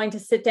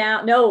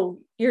down. No,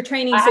 you're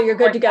training. So you're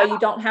good to go. You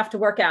don't have to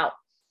work out.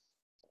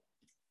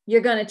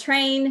 You're going to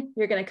train.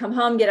 You're going to come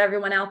home, get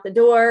everyone out the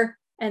door.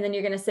 And then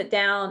you're going to sit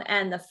down.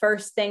 And the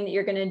first thing that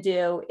you're going to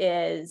do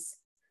is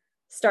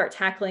start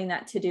tackling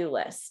that to-do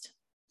list.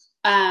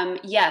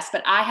 Yes,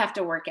 but I have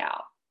to work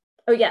out.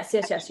 Oh, yes.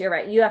 You're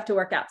right. You have to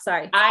work out.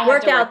 Sorry. I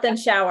Work out, then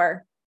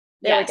shower.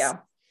 There we go.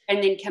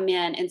 And then come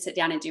in and sit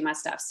down and do my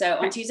stuff. So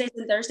on Tuesdays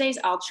and Thursdays,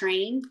 I'll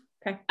train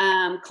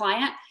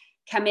client,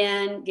 come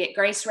in, get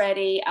Grace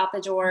ready, out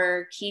the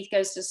door. Keith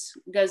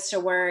goes to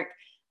work.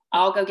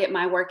 I'll go get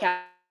my workout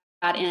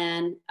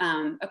in,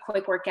 a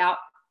quick workout,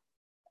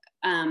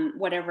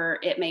 whatever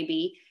it may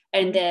be,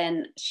 and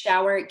then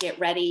shower, get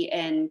ready,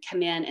 and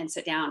come in and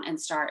sit down and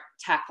start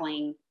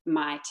tackling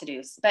my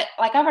to-dos. But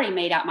like, I've already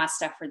made out my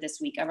stuff for this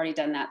week. I've already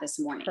done that this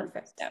morning.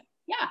 Perfect. So,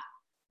 yeah.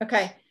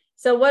 Okay.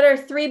 So what are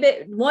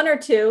one or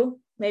two,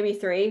 maybe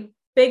three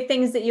big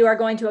things that you are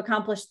going to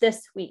accomplish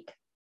this week?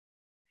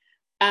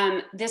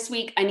 This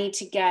week I need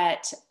to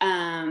get,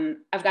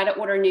 I've got to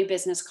order new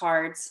business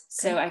cards.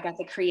 So I got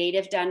the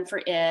creative done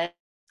for it.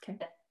 Okay.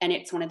 And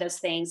it's one of those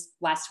things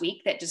last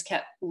week that just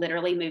kept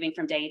literally moving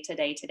from day to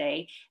day to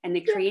day. And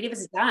the creative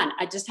is done.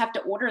 I just have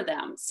to order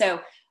them.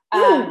 So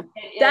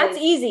that's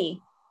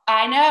easy.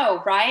 I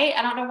know, right?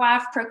 I don't know why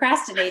I've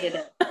procrastinated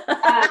it.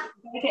 I'm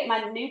going to get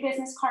my new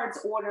business cards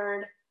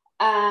ordered.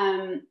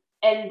 And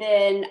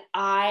then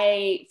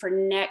for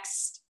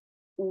next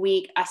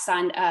week, I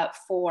signed up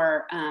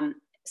for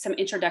some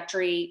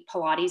introductory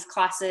Pilates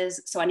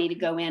classes. So I need to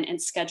go in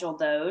and schedule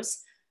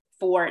those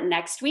for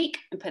next week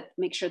and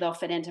make sure they'll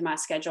fit into my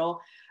schedule.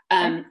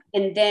 And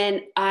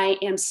then I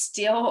am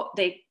still,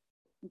 the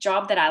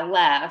job that I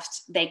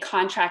left, they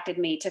contracted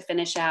me to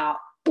finish out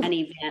an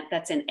event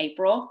that's in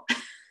April.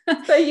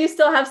 So you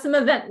still have some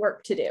event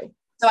work to do.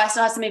 So I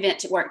still have some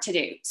event work to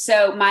do.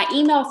 So my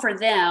email for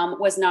them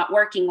was not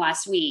working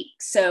last week.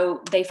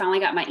 So they finally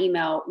got my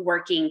email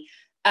working.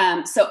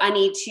 So I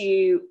need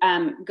to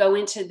go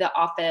into the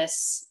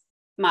office,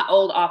 my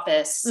old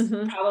office,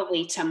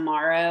 probably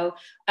tomorrow,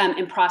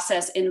 and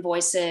process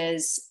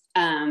invoices,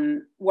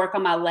 work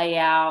on my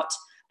layout.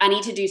 I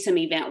need to do some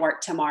event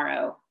work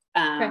tomorrow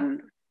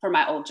for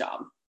my old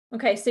job.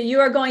 Okay. So you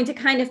are going to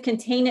kind of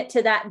contain it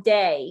to that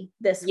day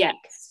this week.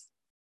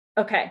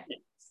 Okay.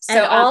 So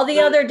and all the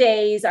other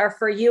days are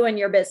for you and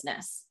your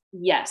business.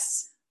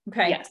 Yes.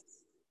 Okay. Yes.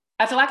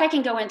 I feel like I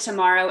can go in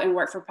tomorrow and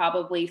work for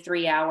probably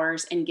 3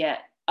 hours and get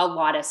a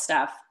lot of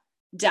stuff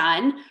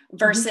done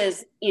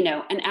versus,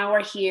 an hour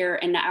here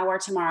and an hour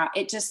tomorrow.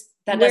 It just,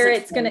 where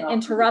it's going to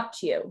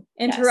interrupt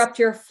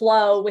your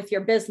flow with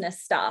your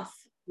business stuff.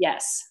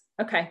 Yes.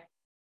 Okay.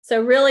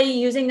 So really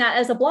using that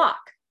as a block,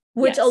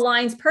 which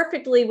aligns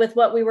perfectly with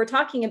what we were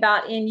talking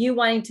about in you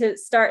wanting to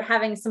start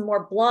having some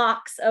more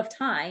blocks of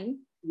time.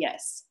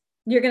 Yes.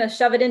 You're going to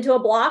shove it into a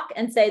block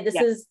and say, this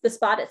is the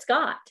spot it's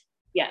got.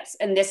 Yes.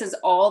 And this is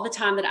all the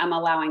time that I'm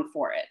allowing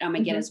for it. I'm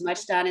going to get as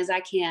much done as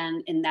I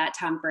can in that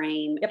time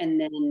frame. And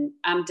then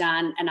I'm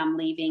done and I'm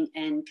leaving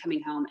and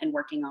coming home and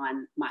working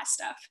on my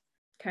stuff.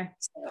 Okay.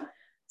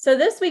 So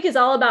this week is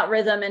all about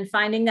rhythm and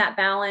finding that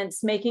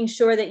balance, making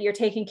sure that you're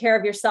taking care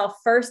of yourself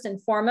first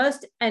and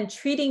foremost and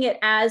treating it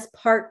as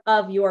part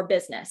of your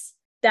business.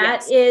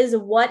 That is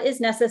what is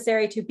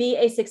necessary to be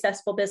a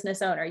successful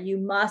business owner. You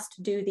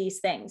must do these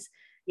things,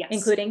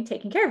 including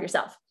taking care of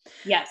yourself.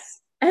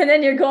 Yes. And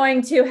then you're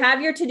going to have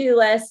your to-do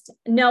list,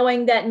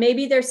 knowing that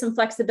maybe there's some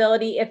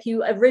flexibility. If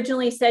you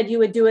originally said you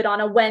would do it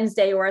on a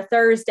Wednesday or a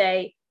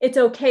Thursday, it's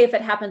okay if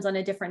it happens on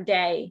a different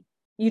day.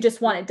 You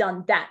just want it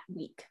done that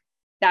week.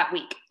 That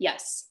week.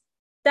 Yes.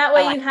 That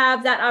way you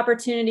have that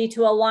opportunity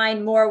to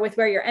align more with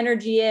where your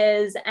energy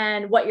is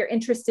and what you're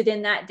interested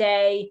in that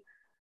day,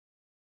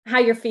 how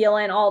you're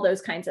feeling, all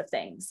those kinds of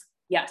things.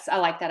 Yes. I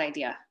like that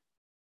idea.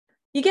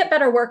 You get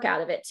better work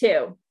out of it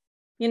too.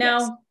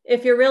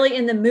 If you're really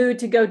in the mood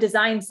to go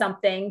design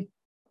something,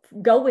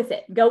 go with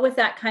it. Go with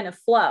that kind of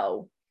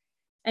flow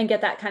and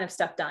get that kind of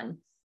stuff done.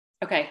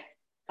 Okay.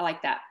 I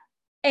like that.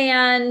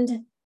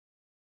 And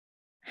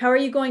how are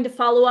you going to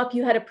follow up?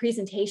 You had a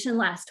presentation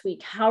last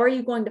week. How are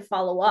you going to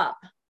follow up?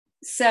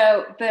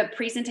 So the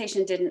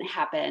presentation didn't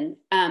happen.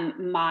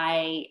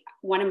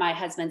 One of my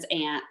husband's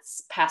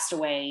aunts passed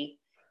away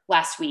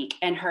last week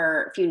and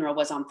her funeral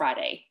was on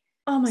Friday.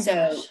 Oh my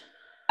gosh.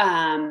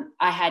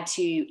 I had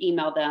to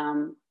email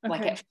them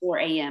like at 4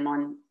 a.m.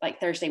 on like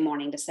Thursday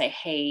morning to say,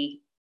 hey,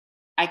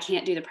 I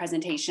can't do the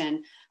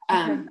presentation.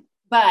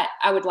 But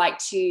I would like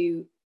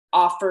to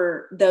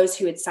offer those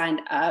who had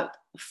signed up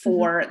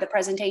for the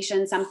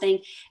presentation something.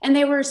 And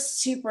they were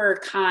super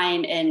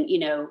kind and,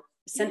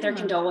 sent their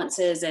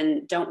condolences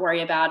and don't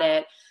worry about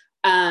it.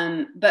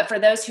 But for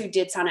those who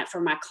did sign up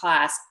for my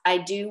class, I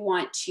do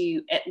want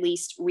to at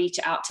least reach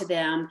out to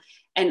them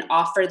and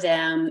offer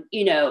them,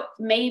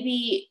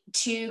 maybe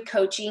two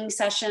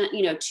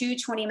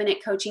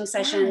 20-minute coaching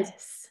sessions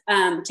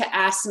to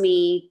ask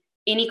me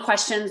any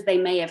questions they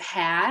may have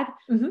had.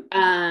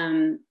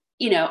 I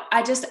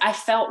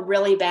felt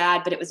really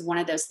bad, but it was one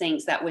of those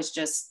things that was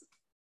just,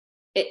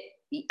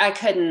 I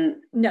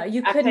couldn't. No,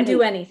 you couldn't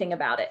do anything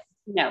about it.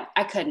 No,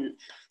 I couldn't.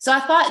 So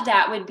I thought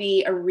that would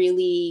be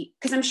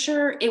because I'm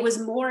sure it was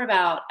more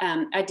about,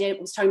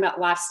 was talking about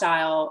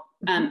lifestyle,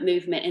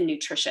 movement and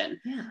nutrition.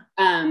 Yeah.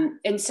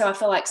 And so I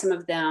feel like some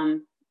of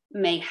them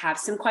may have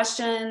some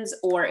questions,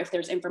 or if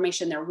there's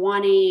information they're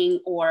wanting,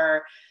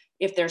 or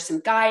if there's some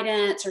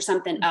guidance or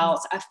something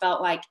else. I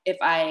felt like if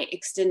I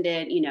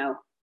extended,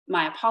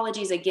 my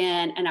apologies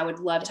again, and I would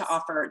love to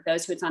offer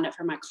those who had signed up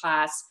for my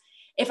class,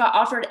 if I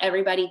offered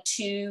everybody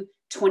 2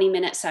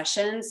 20-minute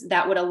sessions,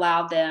 that would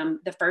allow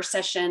them, the first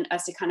session,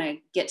 us to kind of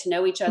get to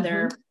know each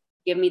other,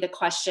 give me the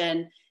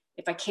question.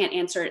 If I can't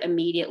answer it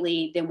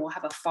immediately, then we'll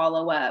have a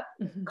follow-up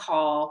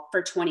call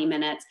for 20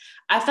 minutes.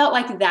 I felt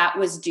like that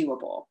was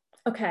doable.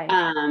 Okay.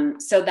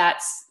 So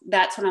that's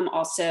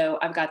what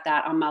I've got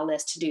that on my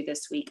list to do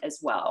this week as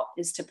well,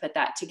 is to put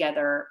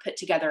together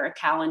a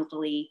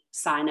Calendly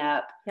sign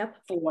up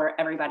for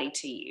everybody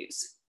to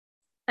use.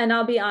 And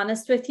I'll be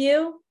honest with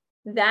you,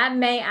 that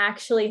may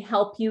actually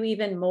help you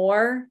even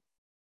more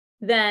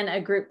than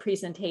a group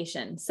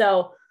presentation.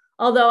 So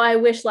although I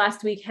wish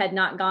last week had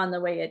not gone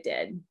the way it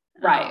did,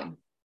 right.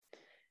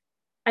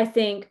 I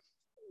think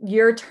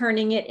you're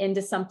turning it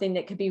into something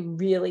that could be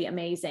really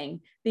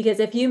amazing, because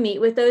if you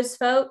meet with those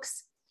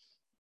folks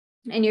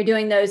and you're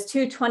doing those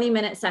 2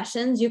 20-minute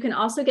sessions, you can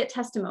also get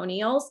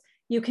testimonials.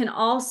 You can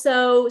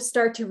also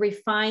start to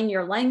refine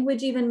your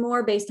language even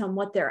more based on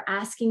what they're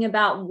asking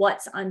about,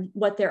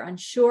 what they're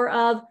unsure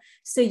of.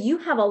 So you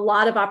have a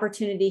lot of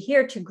opportunity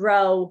here to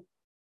grow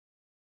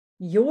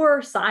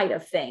your side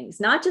of things,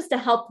 not just to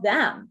help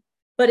them,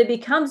 but it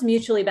becomes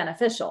mutually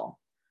beneficial.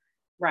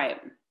 Right.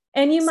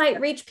 And you might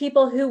reach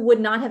people who would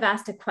not have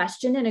asked a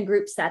question in a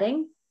group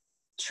setting.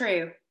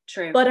 True.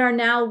 But are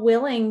now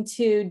willing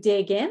to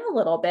dig in a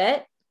little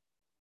bit.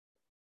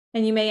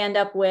 And you may end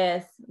up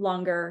with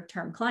longer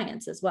term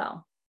clients as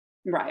well.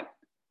 Right.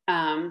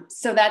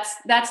 So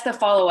that's the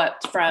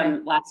follow-up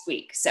from last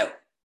week. So.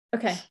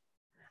 Okay.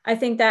 I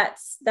think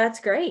that's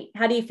great.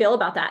 How do you feel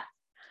about that?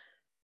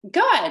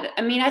 Good.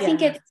 I mean, I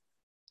think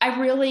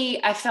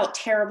I felt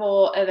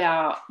terrible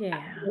about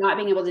not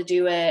being able to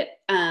do it.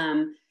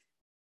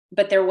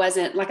 But there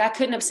wasn't, like, I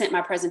couldn't have sent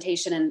my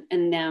presentation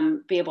and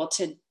them be able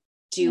to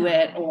do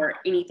it or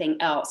anything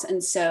else.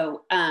 And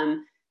so,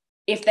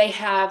 if they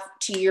have,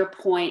 to your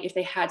point, if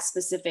they had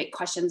specific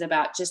questions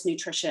about just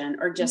nutrition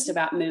or just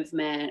about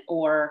movement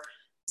or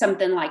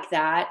something like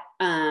that,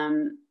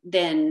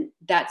 then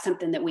that's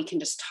something that we can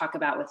just talk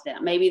about with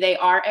them. Maybe they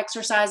are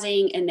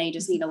exercising and they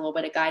just need a little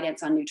bit of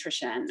guidance on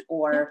nutrition,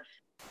 or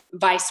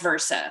vice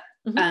versa.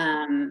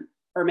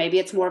 Or maybe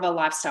it's more of a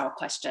lifestyle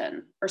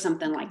question or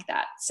something like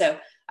that. So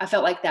I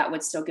felt like that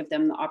would still give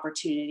them the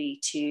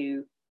opportunity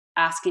to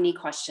ask any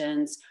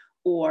questions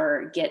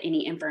or get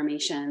any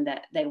information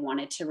that they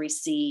wanted to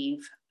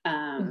receive,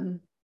 and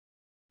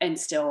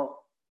still,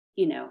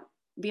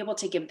 be able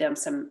to give them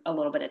a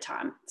little bit of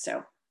time.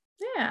 So.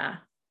 Yeah.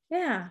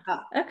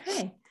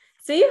 Okay.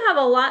 So you have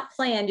a lot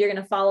planned. You're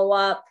going to follow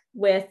up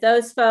with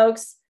those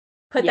folks,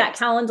 put that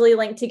Calendly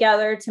link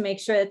together to make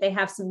sure that they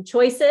have some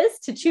choices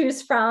to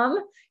choose from,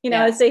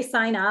 as they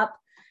sign up,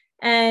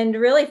 and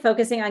really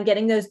focusing on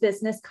getting those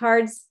business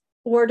cards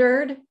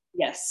ordered.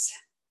 Yes.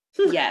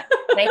 Yeah.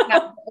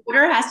 The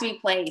order has to be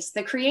placed.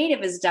 The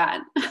creative is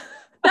done.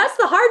 That's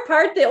the hard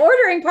part. The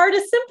ordering part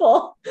is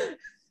simple.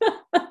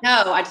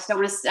 No, I just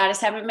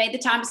haven't made the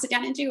time to sit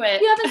down and do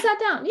it. You haven't sat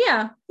down.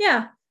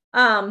 Yeah.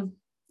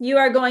 You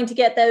are going to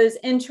get those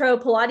intro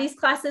Pilates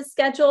classes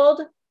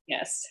scheduled.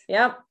 Yes.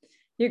 Yep.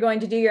 You're going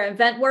to do your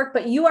event work,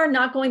 but you are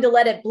not going to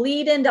let it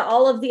bleed into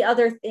all of the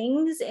other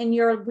things in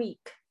your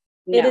week.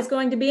 No. It is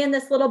going to be in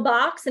this little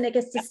box, and it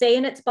gets to stay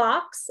in its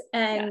box,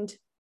 and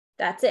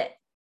that's it.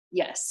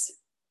 Yes,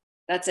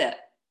 that's it.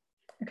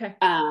 Okay.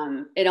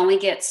 It only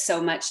gets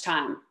so much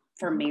time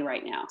for me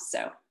right now.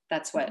 So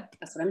that's what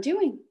I'm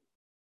doing.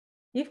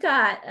 You've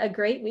got a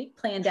great week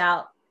planned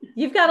out.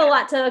 You've got a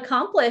lot to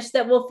accomplish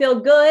that will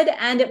feel good,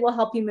 and it will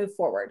help you move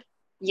forward.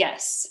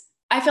 Yes,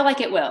 I feel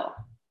like it will.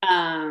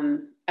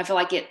 I feel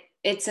like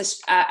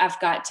I've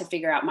got to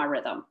figure out my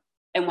rhythm.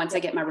 And once I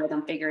get my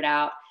rhythm figured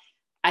out,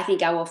 I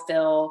think I will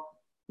feel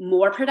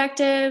more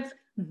productive,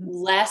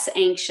 less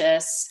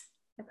anxious.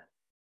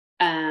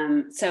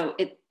 So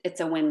it's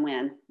a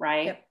win-win,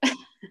 right? Yep.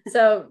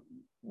 So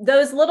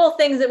those little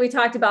things that we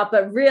talked about,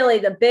 but really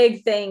the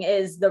big thing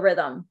is the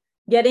rhythm,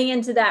 getting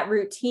into that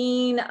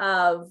routine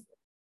of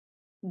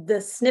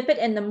the snippet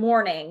in the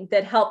morning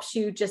that helps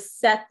you just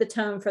set the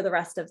tone for the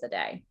rest of the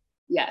day.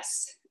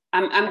 Yes.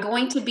 I'm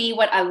going to be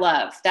what I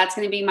love. That's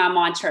going to be my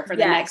mantra for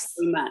the next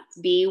 3 months.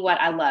 Be what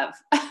I love.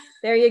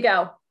 There you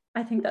go.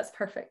 I think that's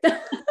perfect.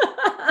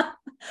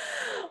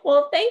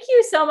 Well, thank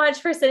you so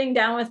much for sitting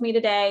down with me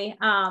today,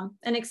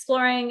 and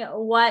exploring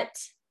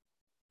what's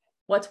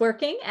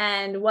working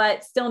and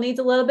what still needs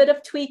a little bit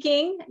of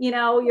tweaking.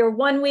 You're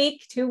 1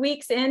 week, 2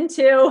 weeks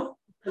into.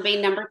 It'll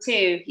be number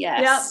 2.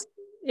 Yes.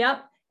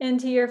 Yep.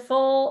 Into your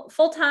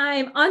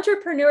full-time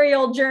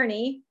entrepreneurial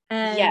journey.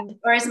 And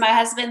or as my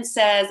husband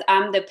says,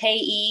 I'm the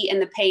payee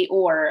and the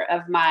payor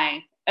of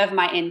my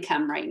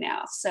income right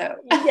now. So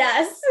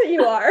yes,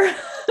 you are.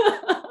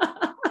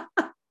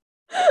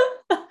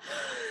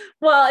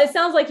 Well, it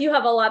sounds like you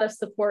have a lot of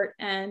support,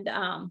 and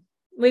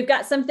we've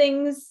got some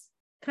things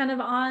kind of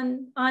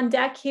on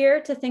deck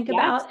here to think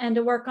about and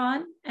to work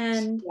on.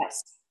 And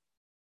yes,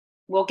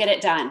 we'll get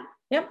it done.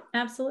 Yep,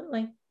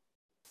 absolutely.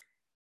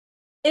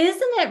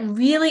 Isn't it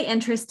really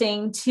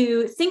interesting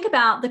to think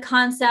about the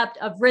concept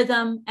of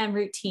rhythm and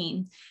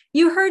routine?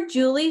 You heard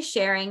Julie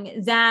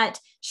sharing that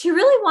she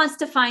really wants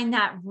to find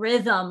that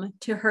rhythm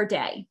to her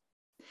day.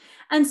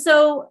 And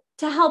so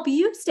to help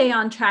you stay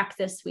on track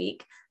this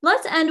week,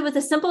 let's end with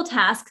a simple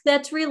task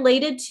that's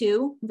related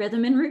to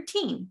rhythm and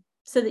routine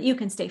so that you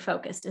can stay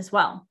focused as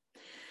well.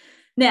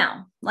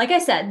 Now, like I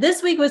said,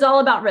 this week was all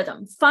about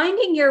rhythm.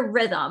 Finding your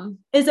rhythm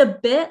is a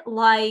bit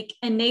like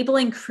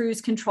enabling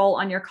cruise control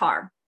on your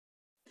car.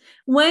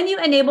 When you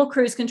enable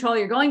cruise control,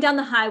 you're going down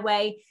the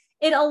highway,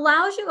 it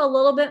allows you a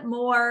little bit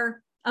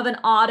more of an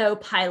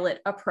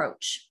autopilot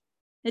approach.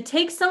 It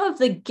takes some of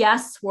the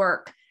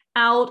guesswork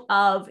out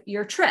of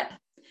your trip.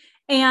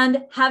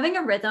 And having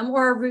a rhythm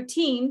or a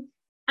routine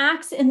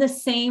acts in the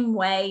same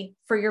way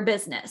for your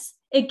business.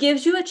 It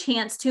gives you a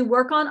chance to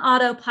work on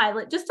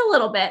autopilot just a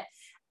little bit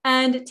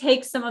and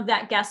take some of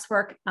that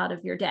guesswork out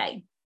of your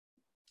day.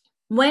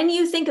 When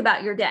you think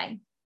about your day,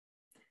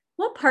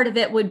 what part of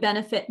it would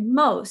benefit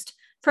most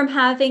from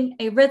having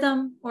a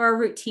rhythm or a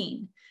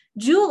routine?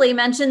 Julie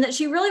mentioned that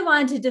she really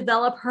wanted to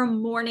develop her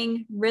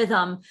morning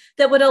rhythm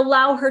that would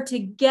allow her to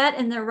get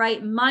in the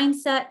right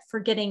mindset for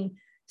getting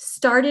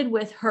started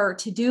with her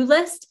to-do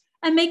list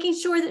and making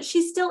sure that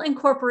she's still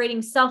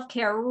incorporating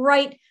self-care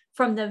right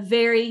from the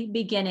very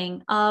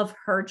beginning of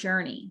her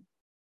journey.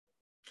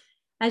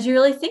 As you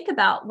really think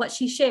about what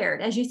she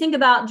shared, as you think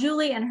about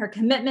Julie and her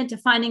commitment to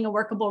finding a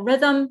workable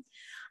rhythm,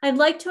 I'd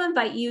like to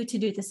invite you to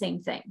do the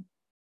same thing.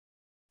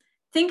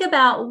 Think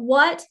about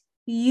what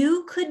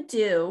you could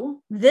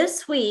do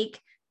this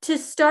week to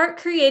start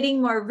creating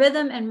more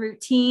rhythm and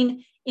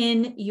routine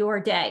in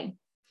your day.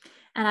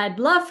 And I'd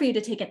love for you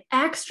to take an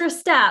extra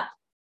step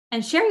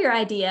and share your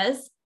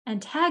ideas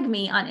and tag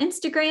me on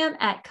Instagram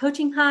at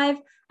Coaching Hive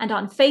and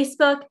on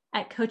Facebook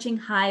at Coaching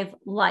Hive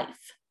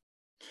Life.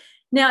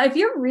 Now, if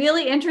you're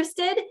really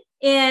interested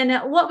in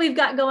what we've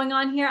got going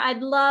on here,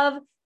 I'd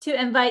love to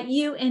invite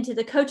you into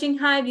the Coaching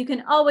Hive. You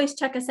can always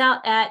check us out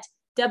at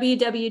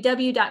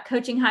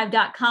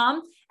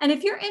www.coachinghive.com. And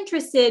if you're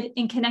interested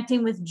in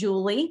connecting with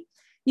Julie,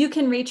 you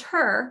can reach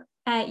her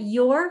at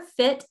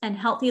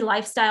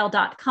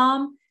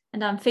yourfitandhealthylifestyle.com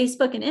and on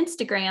Facebook and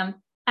Instagram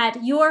at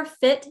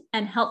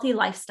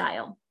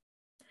yourfitandhealthylifestyle.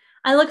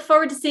 I look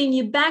forward to seeing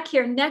you back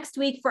here next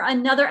week for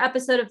another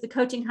episode of the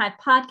Coaching Hive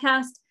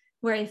podcast,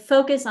 where a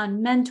focus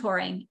on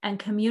mentoring and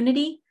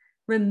community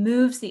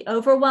removes the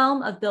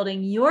overwhelm of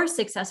building your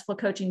successful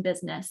coaching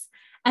business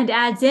and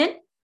adds in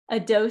a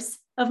dose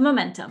of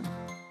momentum.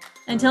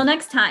 Until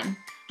next time,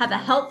 have a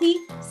healthy,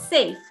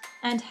 safe,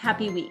 and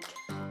happy week.